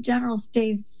think the general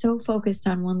stays so focused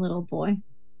on one little boy?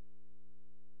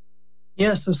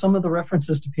 Yeah, so some of the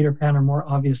references to Peter Pan are more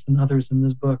obvious than others in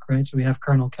this book, right? So we have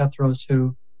Colonel Kethros,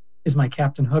 who is my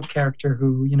Captain Hook character,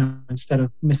 who, instead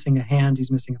of missing a hand,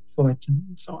 he's missing a foot,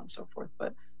 and so on and so forth.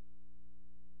 But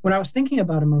when I was thinking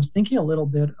about him, I was thinking a little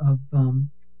bit of,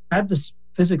 I had this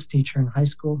physics teacher in high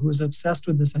school who was obsessed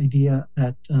with this idea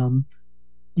that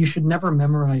you should never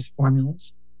memorize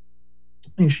formulas.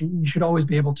 You should always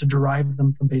be able to derive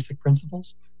them from basic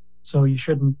principles. So you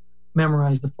shouldn't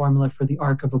memorize the formula for the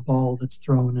arc of a ball that's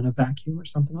thrown in a vacuum or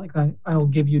something like that. I'll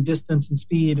give you distance and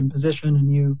speed and position,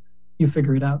 and you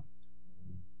figure it out.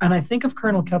 And I think of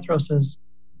Colonel Kethros as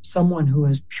someone who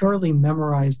has purely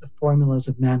memorized the formulas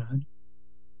of manhood,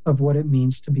 of what it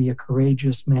means to be a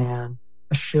courageous man,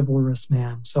 a chivalrous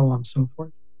man, so on and so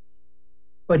forth.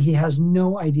 But he has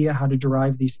no idea how to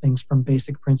derive these things from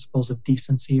basic principles of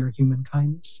decency or human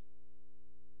kindness.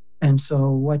 And so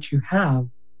what you have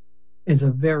is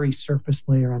a very surface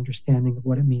layer understanding of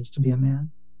what it means to be a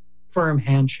man. Firm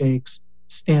handshakes,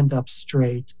 stand up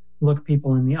straight, look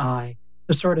people in the eye,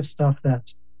 the sort of stuff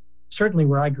that certainly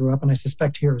where I grew up, and I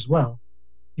suspect here as well,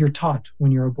 you're taught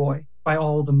when you're a boy by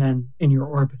all the men in your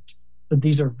orbit that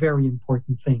these are very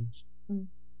important things. Mm.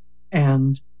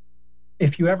 And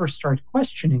if you ever start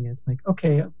questioning it, like,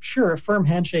 okay, sure, a firm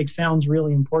handshake sounds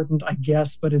really important, I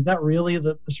guess, but is that really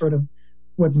the sort of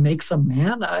what makes a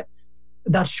man?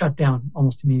 That's shut down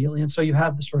almost immediately. And so you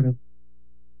have the sort of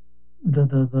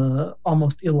the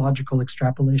almost illogical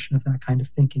extrapolation of that kind of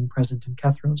thinking present in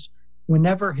Kethros.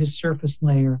 Whenever his surface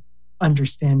layer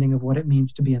understanding of what it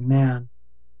means to be a man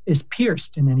is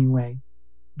pierced in any way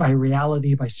by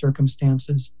reality, by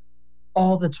circumstances,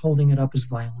 all that's holding it up is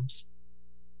violence.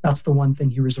 That's the one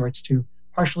thing he resorts to,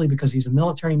 partially because he's a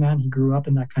military man. He grew up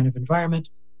in that kind of environment,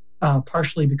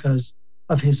 partially because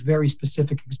of his very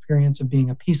specific experience of being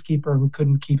a peacekeeper who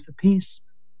couldn't keep the peace,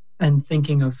 and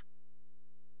thinking of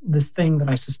this thing that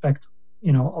I suspect,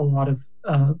 a lot of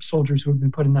soldiers who have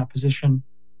been put in that position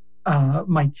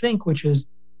might think, which is,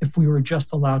 if we were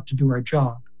just allowed to do our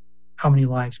job, how many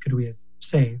lives could we have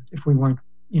saved if we weren't,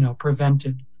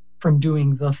 prevented from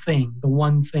doing the thing, the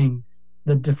one thing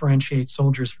that differentiates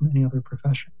soldiers from any other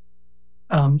profession.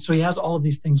 So he has all of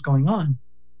these things going on,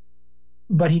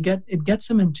 but it gets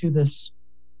him into this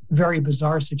very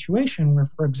bizarre situation where,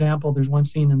 for example, there's one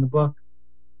scene in the book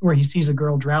where he sees a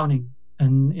girl drowning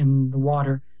in the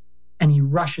water, and he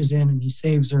rushes in and he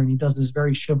saves her, and he does this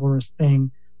very chivalrous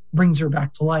thing, brings her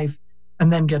back to life,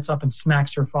 and then gets up and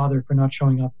smacks her father for not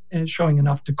showing up and showing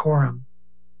enough decorum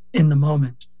in the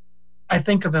moment. I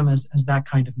think of him as that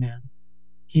kind of man.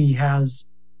 He has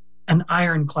an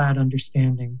ironclad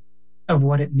understanding of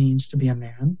what it means to be a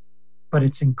man, but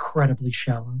it's incredibly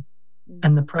shallow.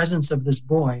 And the presence of this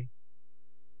boy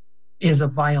is a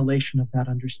violation of that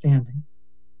understanding,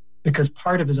 because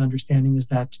part of his understanding is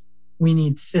that we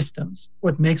need systems.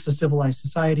 What makes a civilized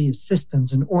society is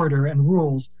systems and order and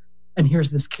rules. And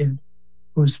here's this kid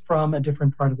who's from a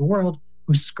different part of the world,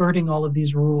 who's skirting all of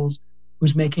these rules,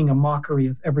 who's making a mockery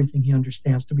of everything he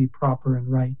understands to be proper and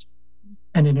right.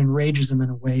 And it enrages him in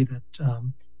a way that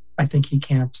I think he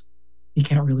can't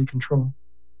really control.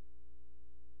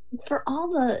 For all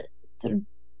the sort of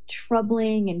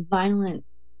troubling and violent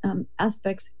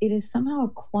aspects, it is somehow a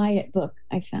quiet book,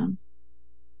 I found.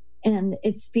 And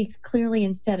it speaks clearly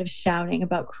instead of shouting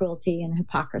about cruelty and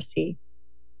hypocrisy.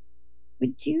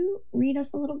 Would you read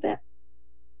us a little bit?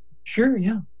 Sure,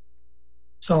 yeah.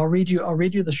 So I'll read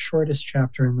you the shortest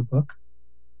chapter in the book.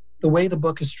 The way the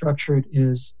book is structured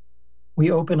is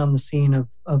we open on the scene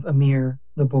of Amir,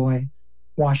 the boy,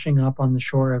 washing up on the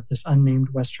shore of this unnamed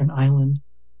Western island,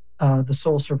 the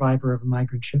sole survivor of a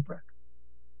migrant shipwreck.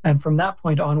 And from that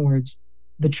point onwards,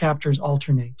 the chapters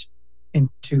alternate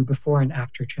into before and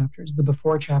after chapters. The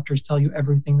before chapters tell you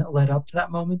everything that led up to that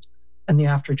moment, And the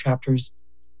after chapters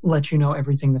let you know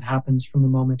everything that happens from the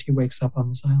moment he wakes up on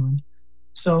this island.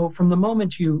 So from the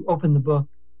moment you open the book,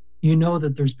 you know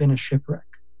that there's been a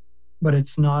shipwreck, but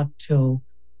it's not till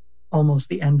almost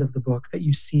the end of the book that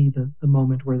you see the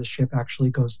moment where the ship actually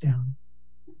goes down.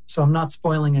 So I'm not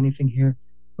spoiling anything here,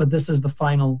 but this is the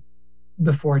final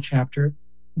before chapter,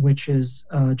 which is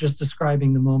just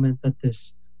describing the moment that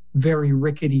this very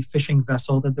rickety fishing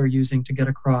vessel that they're using to get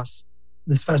across,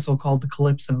 this vessel called the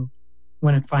Calypso,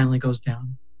 when it finally goes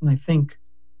down. And I think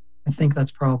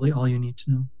that's probably all you need to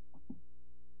know.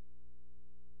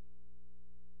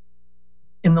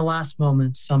 In the last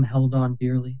moments, some held on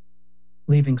dearly,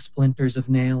 leaving splinters of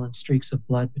nail and streaks of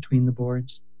blood between the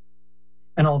boards.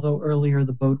 And although earlier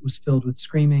the boat was filled with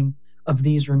screaming, of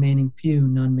these remaining few,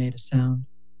 none made a sound.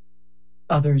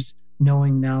 Others,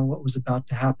 knowing now what was about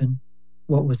to happen,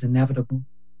 what was inevitable,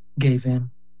 gave in,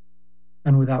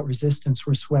 and without resistance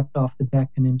were swept off the deck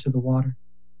and into the water.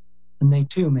 And they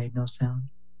too made no sound.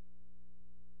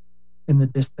 In the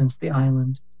distance, the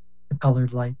island, the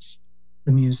colored lights,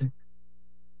 the music.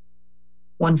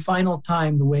 One final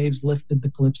time, the waves lifted the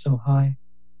Calypso high.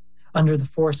 Under the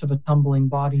force of a tumbling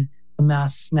body, the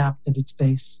mast snapped at its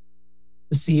base.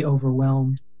 The sea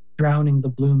overwhelmed, drowning the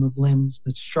bloom of limbs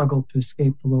that struggled to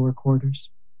escape the lower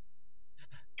quarters.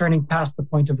 Turning past the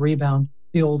point of rebound,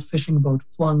 the old fishing boat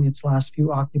flung its last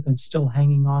few occupants still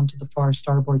hanging on to the far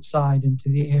starboard side into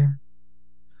the air.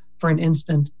 For an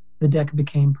instant, the deck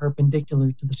became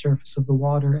perpendicular to the surface of the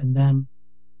water and then,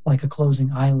 like a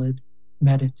closing eyelid,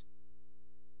 met it.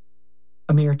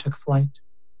 Amir took flight,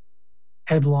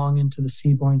 headlong into the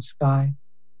seaborne sky,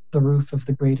 the roof of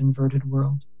the great inverted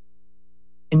world.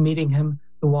 In meeting him,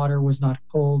 the water was not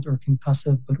cold or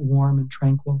concussive, but warm and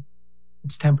tranquil,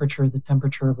 its temperature the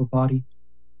temperature of a body,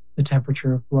 the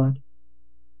temperature of blood.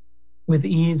 With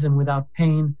ease and without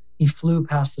pain, he flew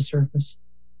past the surface,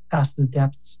 past the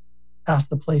depths, past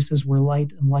the places where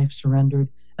light and life surrendered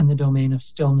and the domain of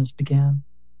stillness began.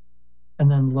 And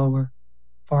then lower,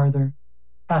 farther,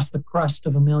 past the crust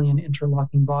of a million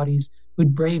interlocking bodies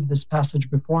who'd braved this passage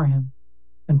before him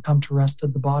and come to rest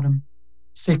at the bottom,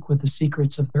 sick with the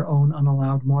secrets of their own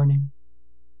unallowed mourning.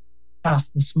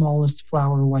 Past the smallest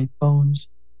flower-white bones,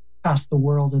 past the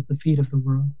world at the feet of the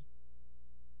world.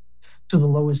 To the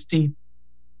lowest deep,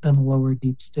 then a lower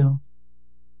deep still.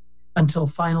 Until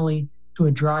finally, to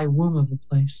a dry womb of a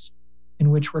place, in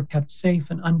which were kept safe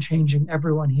and unchanging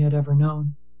everyone he had ever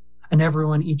known, and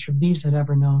everyone each of these had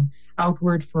ever known,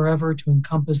 outward forever to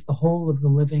encompass the whole of the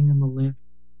living and the lived.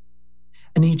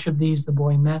 And each of these the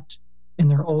boy met, in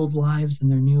their old lives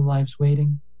and their new lives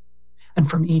waiting, and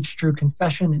from each drew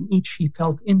confession, and each he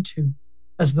felt into,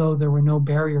 as though there were no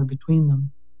barrier between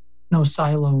them, no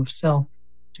silo of self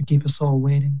to keep a soul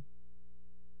waiting.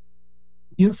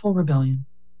 Beautiful rebellion,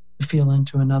 to feel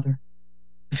into another,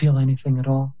 to feel anything at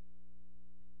all.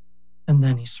 And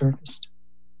then he surfaced.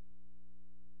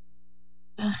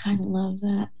 I love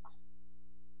that.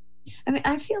 I mean,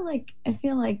 I feel like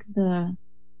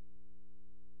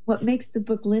what makes the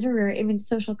book literary, I mean,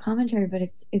 social commentary, but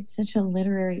it's such a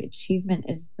literary achievement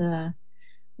is the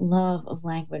love of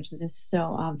language that is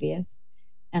so obvious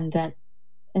and that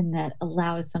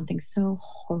allows something so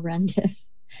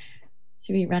horrendous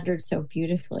to be rendered so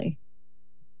beautifully.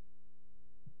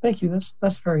 Thank you.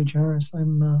 That's very generous.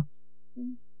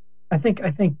 I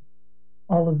think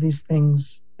all of these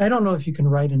things, I don't know if you can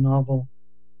write a novel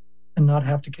and not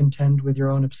have to contend with your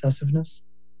own obsessiveness.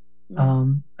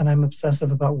 And I'm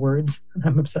obsessive about words, and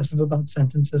I'm obsessive about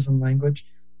sentences and language.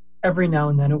 Every now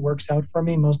and then it works out for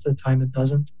me. Most of the time it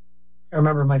doesn't. I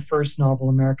remember my first novel,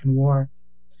 American War,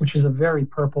 which is a very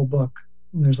purple book.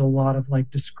 There's a lot of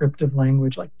like descriptive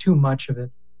language, like too much of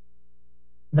it.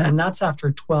 And that's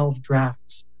after 12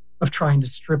 drafts of trying to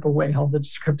strip away all the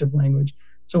descriptive language.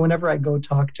 So whenever I go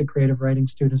talk to creative writing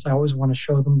students, I always want to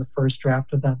show them the first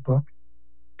draft of that book.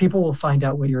 People will find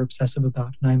out what you're obsessive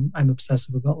about, and I'm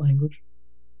obsessive about language.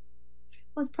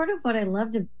 Well, it's part of what I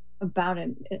loved about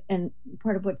it, and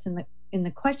part of what's in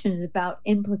the question is about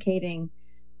implicating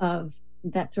of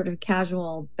that sort of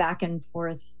casual back and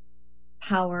forth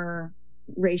power,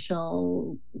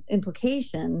 racial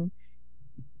implication.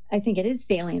 I think it is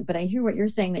salient, but I hear what you're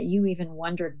saying, that you even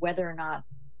wondered whether or not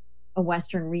a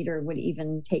Western reader would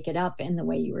even take it up in the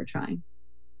way you were trying.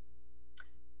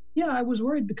 Yeah, I was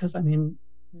worried because, I mean,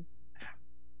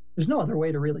 there's no other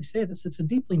way to really say this. It's a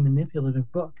deeply manipulative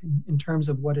book in terms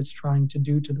of what it's trying to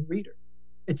do to the reader.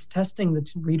 It's testing the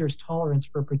reader's tolerance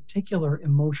for a particular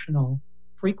emotional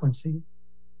frequency,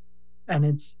 and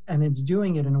it's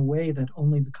doing it in a way that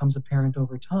only becomes apparent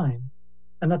over time.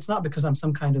 And that's not because I'm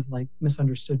some kind of like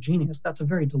misunderstood genius. That's a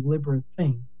very deliberate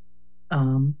thing.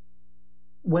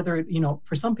 Whether it,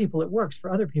 for some people it works,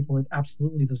 for other people it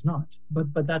absolutely does not.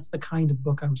 But that's the kind of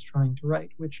book I was trying to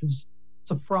write, which is, it's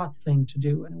a fraught thing to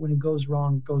do, and when it goes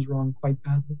wrong quite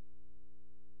badly.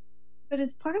 But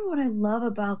it's part of what I love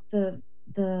about the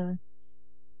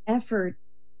effort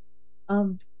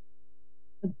of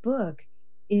the book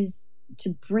is to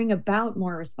bring about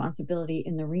more responsibility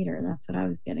in the reader. That's what I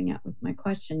was getting at with my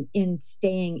question, in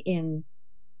staying in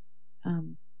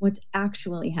what's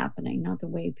actually happening, not the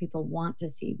way people want to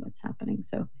see what's happening.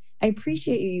 So I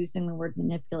appreciate you using the word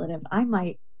manipulative. I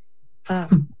might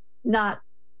not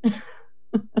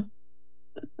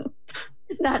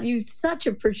not use such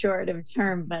a pejorative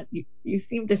term, but you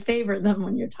seem to favor them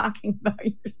when you're talking about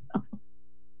yourself.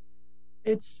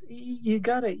 It's,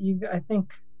 I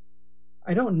think,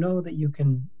 I don't know that you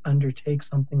can undertake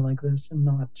something like this and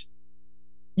not,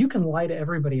 you can lie to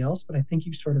everybody else, but I think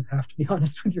you sort of have to be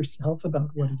honest with yourself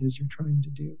about what it is you're trying to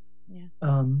do.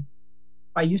 Yeah.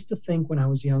 I used to think when I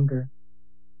was younger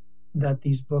that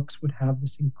these books would have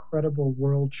this incredible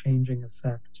world-changing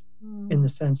effect, in the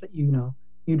sense that,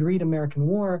 you'd read American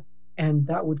War, and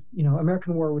that would,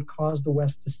 American War would cause the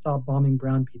West to stop bombing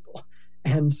brown people,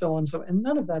 and so on. And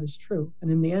none of that is true.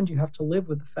 And in the end, you have to live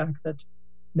with the fact that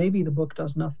maybe the book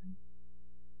does nothing.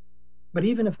 But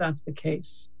even if that's the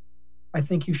case, I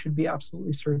think you should be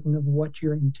absolutely certain of what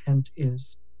your intent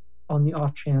is, on the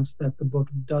off chance that the book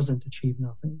doesn't achieve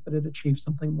nothing, but it achieves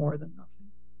something more than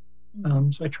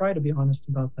nothing. So I try to be honest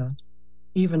about that,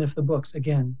 even if the books,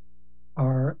 again,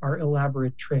 are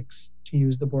elaborate tricks, to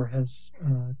use the Borges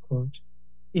quote.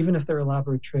 Even if they're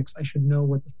elaborate tricks, I should know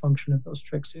what the function of those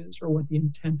tricks is, or what the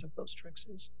intent of those tricks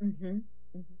is. Mm-hmm.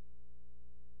 Mm-hmm.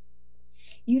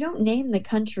 You don't name the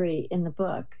country in the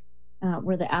book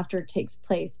where the after takes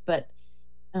place, but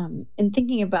in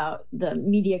thinking about the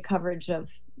media coverage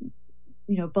of,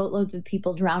 boatloads of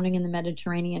people drowning in the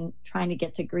Mediterranean trying to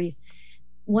get to Greece,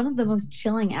 one of the most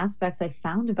chilling aspects I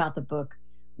found about the book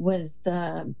was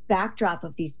the backdrop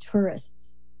of these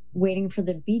tourists waiting for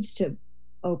the beach to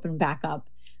open back up.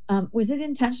 Was it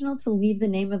intentional to leave the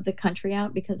name of the country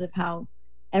out because of how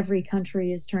every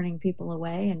country is turning people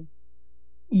away? And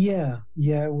yeah,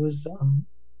 it was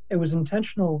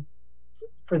intentional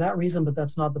for that reason, but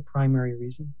that's not the primary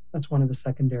reason. That's one of the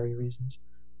secondary reasons.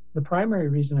 The primary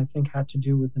reason, I think, had to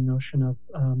do with the notion of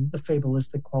the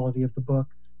fabulistic quality of the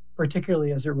book,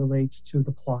 particularly as it relates to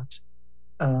the plot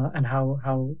and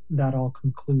how that all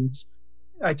concludes.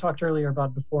 I talked earlier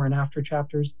about before and after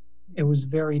chapters. It was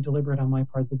very deliberate on my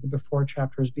part that the before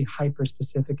chapters be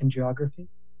hyper-specific in geography.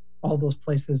 All those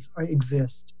places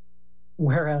exist.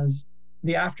 Whereas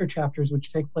the after chapters,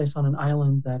 which take place on an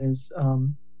island that is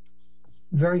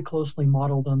very closely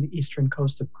modeled on the eastern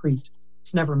coast of Crete,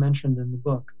 it's never mentioned in the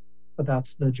book, but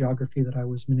that's the geography that I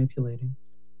was manipulating.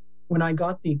 When I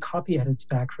got the copy edits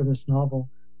back for this novel,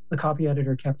 the copy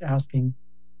editor kept asking,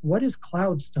 what is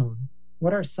cloudstone?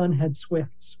 What are sunhead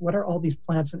swifts? What are all these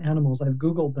plants and animals? I've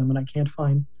Googled them and I can't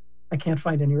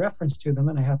find any reference to them.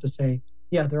 And I have to say,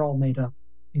 yeah, they're all made up.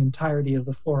 The entirety of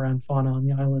the flora and fauna on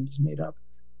the island is made up.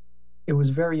 It was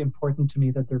very important to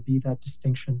me that there be that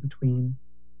distinction between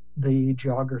the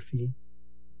geography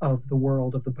of the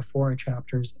world of the before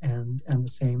chapters and the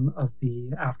same of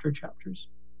the after chapters,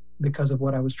 because of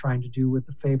what I was trying to do with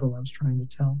the fable I was trying to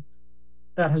tell.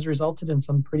 That has resulted in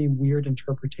some pretty weird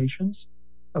interpretations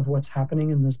of what's happening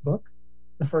in this book.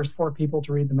 The first 4 people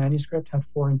to read the manuscript had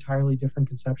 4 entirely different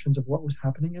conceptions of what was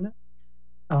happening in it.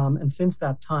 And since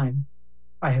that time,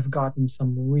 I have gotten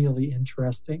some really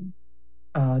interesting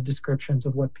descriptions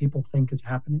of what people think is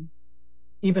happening.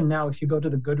 Even now, if you go to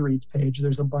the Goodreads page,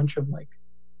 there's a bunch of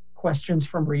questions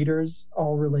from readers,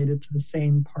 all related to the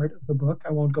same part of the book.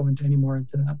 I won't go into any more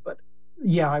into that, but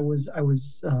yeah, I was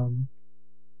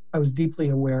deeply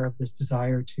aware of this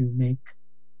desire to make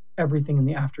everything in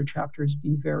the after chapters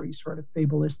be very sort of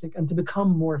fabulistic, and to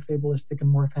become more fabulistic and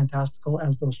more fantastical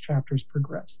as those chapters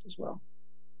progressed as well.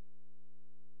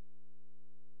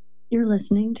 You're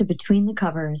listening to Between the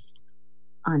Covers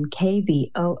on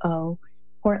KBOO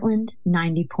Portland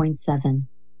 90.7.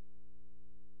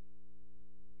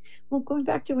 Well, going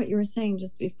back to what you were saying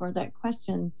just before that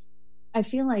question, I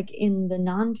feel like in the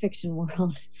nonfiction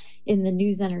world, in the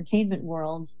news entertainment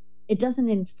world, it doesn't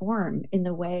inform in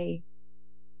the way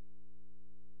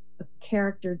a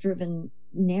character-driven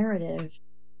narrative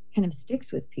kind of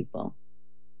sticks with people.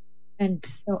 And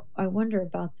so I wonder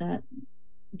about that,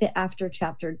 the after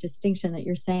chapter distinction that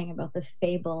you're saying about the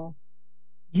fable.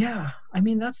 Yeah, I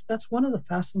mean, that's one of the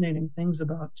fascinating things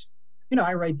about,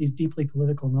 I write these deeply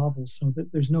political novels, so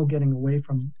that there's no getting away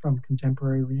from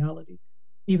contemporary reality.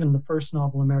 Even the first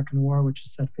novel, American War, which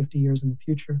is set 50 years in the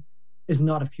future, is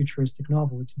not a futuristic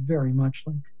novel. It's very much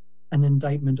like an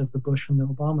indictment of the Bush and the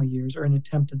Obama years, or an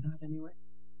attempt at that anyway.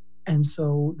 And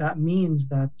so that means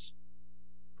that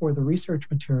for the research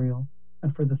material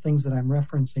and for the things that I'm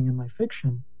referencing in my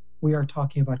fiction, we are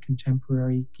talking about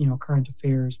contemporary, current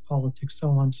affairs, politics, so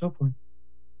on and so forth.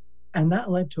 And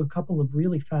that led to a couple of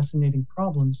really fascinating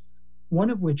problems, one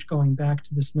of which going back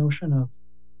to this notion of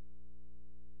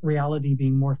reality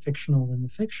being more fictional than the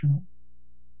fictional.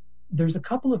 There's a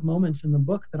couple of moments in the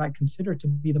book that I consider to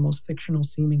be the most fictional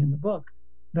seeming in the book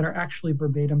that are actually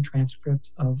verbatim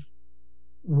transcripts of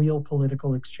real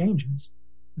political exchanges.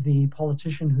 The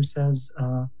politician who says,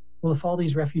 well, if all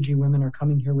these refugee women are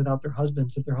coming here without their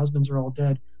husbands, if their husbands are all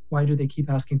dead, why do they keep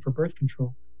asking for birth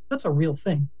control? That's a real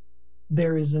thing.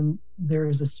 There is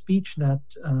a speech that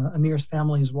Amir's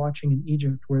family is watching in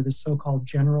Egypt where this so-called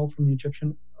general from the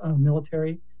Egyptian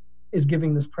military is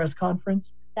giving this press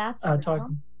conference. That's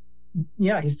talking.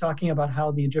 Yeah, he's talking about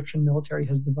how the Egyptian military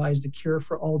has devised a cure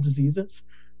for all diseases,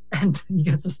 and he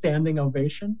gets a standing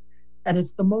ovation. And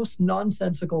it's the most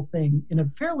nonsensical thing in a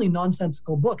fairly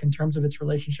nonsensical book in terms of its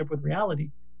relationship with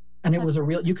reality. And it was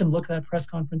you can look that press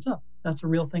conference up. That's a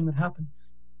real thing that happened.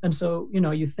 And so,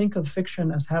 you think of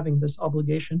fiction as having this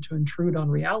obligation to intrude on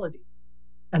reality.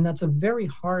 And that's a very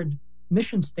hard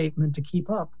mission statement to keep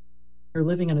up. You're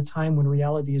living in a time when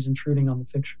reality is intruding on the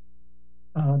fiction.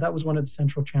 That was one of the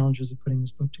central challenges of putting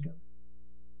this book together.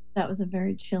 That was a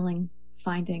very chilling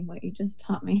finding, what you just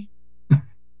taught me.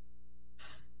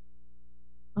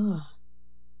 Oh.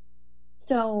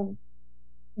 So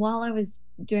while I was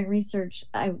doing research,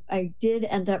 I did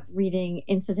end up reading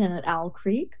Incident at Owl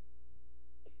Creek.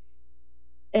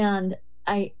 And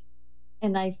I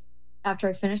after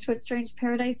I finished What Strange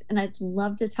Paradise, and I'd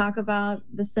love to talk about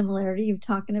the similarity you've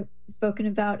spoken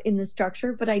about in the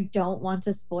structure, but I don't want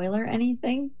to spoiler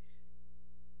anything.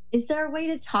 Is there a way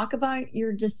to talk about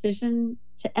your decision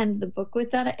to end the book with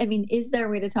that? I mean, is there a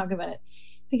way to talk about it?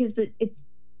 Because it's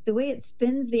the way it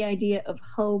spins the idea of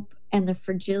hope and the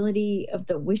fragility of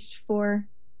the wished for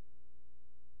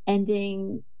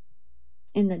ending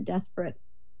in the desperate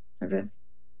sort of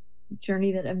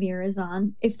journey that Amir is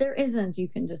on. If there isn't, you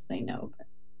can just say no. But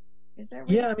is there?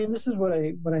 Yeah, this is what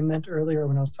I meant earlier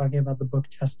when I was talking about the book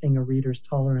testing a reader's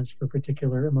tolerance for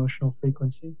particular emotional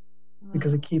frequency,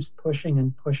 because it keeps pushing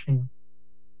and pushing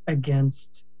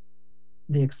against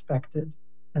the expected,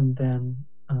 and then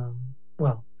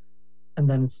and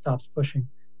then it stops pushing.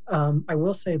 I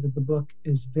will say that the book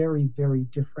is very, very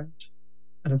different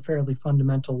at a fairly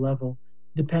fundamental level,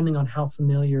 depending on how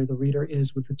familiar the reader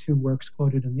is with the two works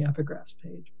quoted in the epigraphs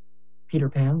page. Peter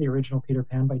Pan, the original Peter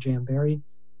Pan by J.M. Barrie,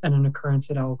 and An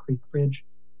Occurrence at Owl Creek Bridge,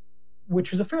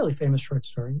 which is a fairly famous short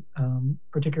story,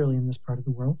 particularly in this part of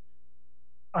the world.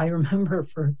 I remember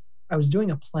I was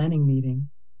doing a planning meeting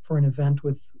for an event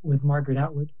with Margaret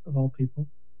Atwood, of all people.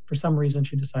 For some reason,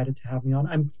 she decided to have me on.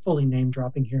 I'm fully name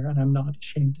dropping here, and I'm not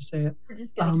ashamed to say it. We're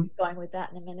just going to keep going with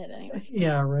that in a minute anyway.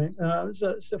 Yeah, right.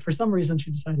 So for some reason,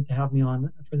 she decided to have me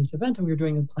on for this event, and we were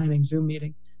doing a planning Zoom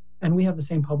meeting. And we have the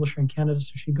same publisher in Canada,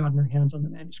 so she'd gotten her hands on the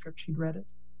manuscript. She'd read it.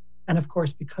 And of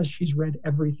course, because she's read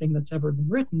everything that's ever been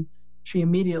written, she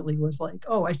immediately was like,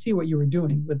 oh, I see what you were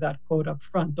doing with that quote up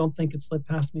front. Don't think it slipped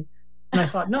past me. And I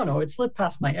thought, no, it slipped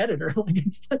past my editor. Like,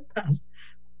 it slipped past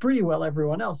pretty well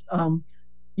everyone else.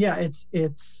 Yeah,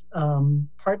 it's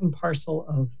part and parcel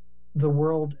of the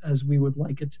world as we would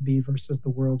like it to be versus the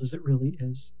world as it really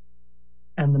is,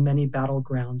 and the many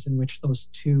battlegrounds in which those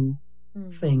two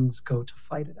things go to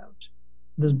fight it out.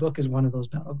 This book is one of those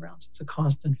battlegrounds. It's a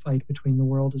constant fight between the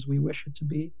world as we wish it to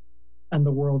be and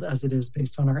the world as it is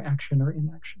based on our action or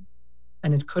inaction.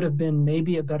 And it could have been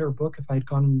maybe a better book if I'd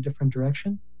gone in a different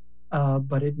direction,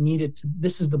 but it needed to.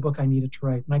 This is the book I needed to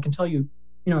write. And I can tell you,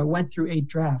 I went through 8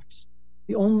 drafts.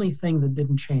 The only thing that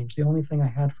didn't change, the only thing I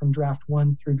had from draft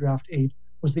 1 through draft 8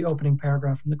 was the opening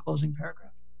paragraph and the closing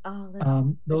paragraph.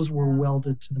 Oh, those were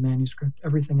welded to the manuscript.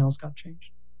 Everything else got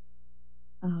changed.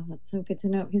 Oh, that's so good to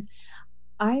know, because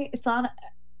I thought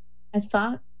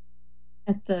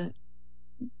at the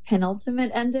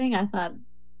penultimate ending, I thought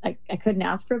I couldn't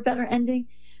ask for a better ending.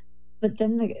 But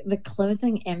then the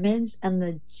closing image and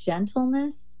the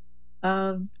gentleness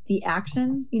of the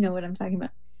action, you know what I'm talking about?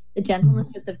 The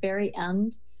gentleness at the very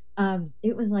end,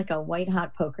 it was like a white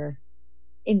hot poker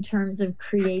in terms of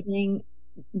creating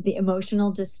the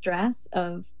emotional distress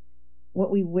of what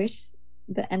we wish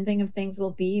the ending of things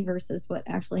will be versus what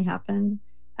actually happened.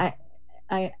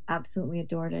 I absolutely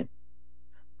adored it.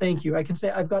 Thank you. I can say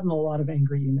I've gotten a lot of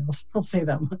angry emails. I'll say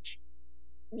that much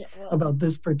about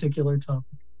this particular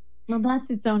topic. Well, that's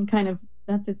its own kind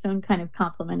of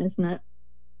compliment, isn't it?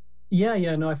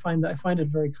 No, I find it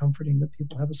very comforting that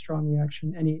people have a strong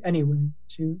reaction anyway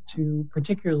to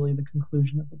particularly the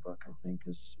conclusion of the book. I think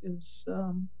is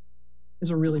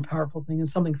a really powerful thing and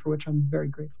something for which I'm very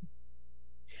grateful.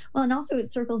 Well, and also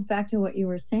it circles back to what you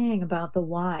were saying about the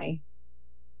why.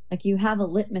 Like you have a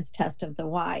litmus test of the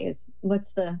why is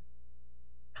what's the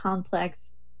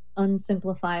complex,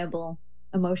 unsimplifiable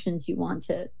emotions you want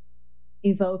to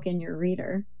evoke in your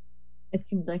reader. It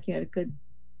seems like you had a good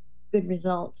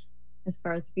result as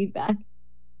far as feedback.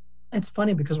 It's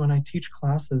funny because when I teach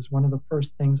classes, one of the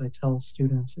first things I tell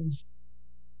students is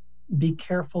be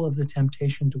careful of the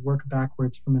temptation to work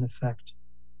backwards from an effect,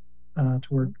 on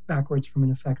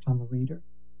the reader.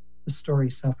 The story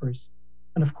suffers.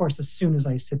 And of course, as soon as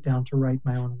I sit down to write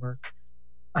my own work,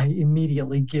 I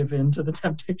immediately give in to the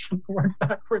temptation to work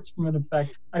backwards from an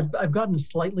effect. I've gotten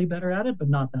slightly better at it, but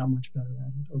not that much better at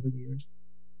it over the years.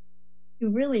 You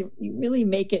really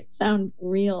make it sound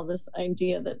real, this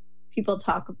idea that people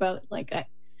talk about, like,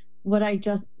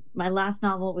 my last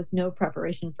novel was no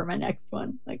preparation for my next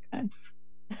one.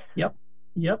 Yep.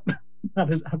 That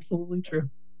is absolutely true.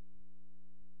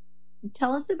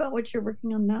 Tell us about what you're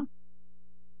working on now.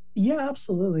 Yeah,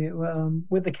 absolutely.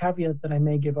 With the caveat that I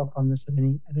may give up on this at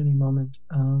any moment.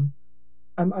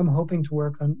 I'm hoping to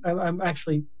work on. I'm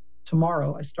actually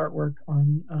tomorrow. I start work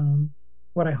on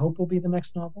what I hope will be the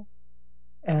next novel,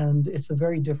 and it's a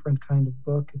very different kind of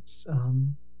book. It's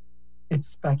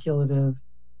speculative.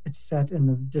 It's set in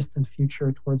the distant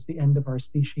future, towards the end of our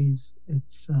species.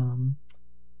 It's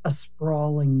a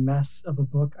sprawling mess of a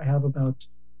book. I have about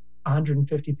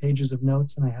 150 pages of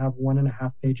notes, and I have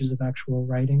 1.5 pages of actual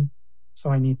writing. So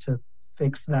I need to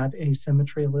fix that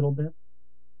asymmetry a little bit.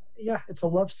 Yeah, it's a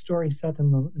love story set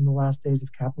in the last days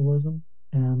of capitalism,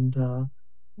 and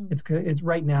it's good. It's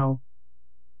right now.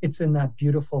 It's in that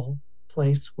beautiful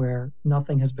place where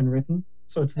nothing has been written,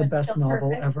 so it's the best novel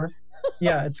perfect. Ever.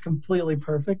 Yeah, it's completely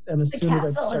perfect. And as soon as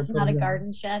I start, not a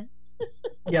garden shed.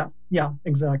 Yeah,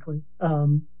 exactly.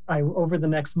 Over the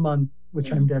next month,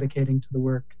 which I'm dedicating to the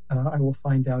work, I will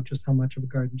find out just how much of a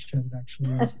garden shed it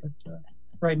actually is. But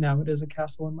right now, it is a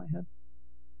castle in my head.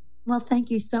 Well, thank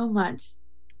you so much.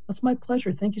 That's my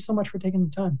pleasure. Thank you so much for taking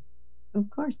the time. Of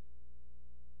course.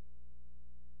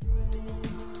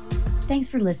 Thanks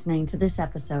for listening to this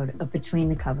episode of Between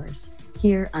the Covers,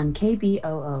 here on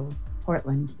KBOO,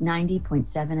 Portland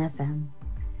 90.7 FM,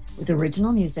 with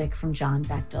original music from John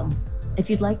Bechtel. If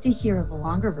you'd like to hear the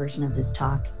longer version of this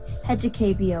talk, head to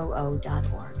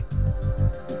kboo.org.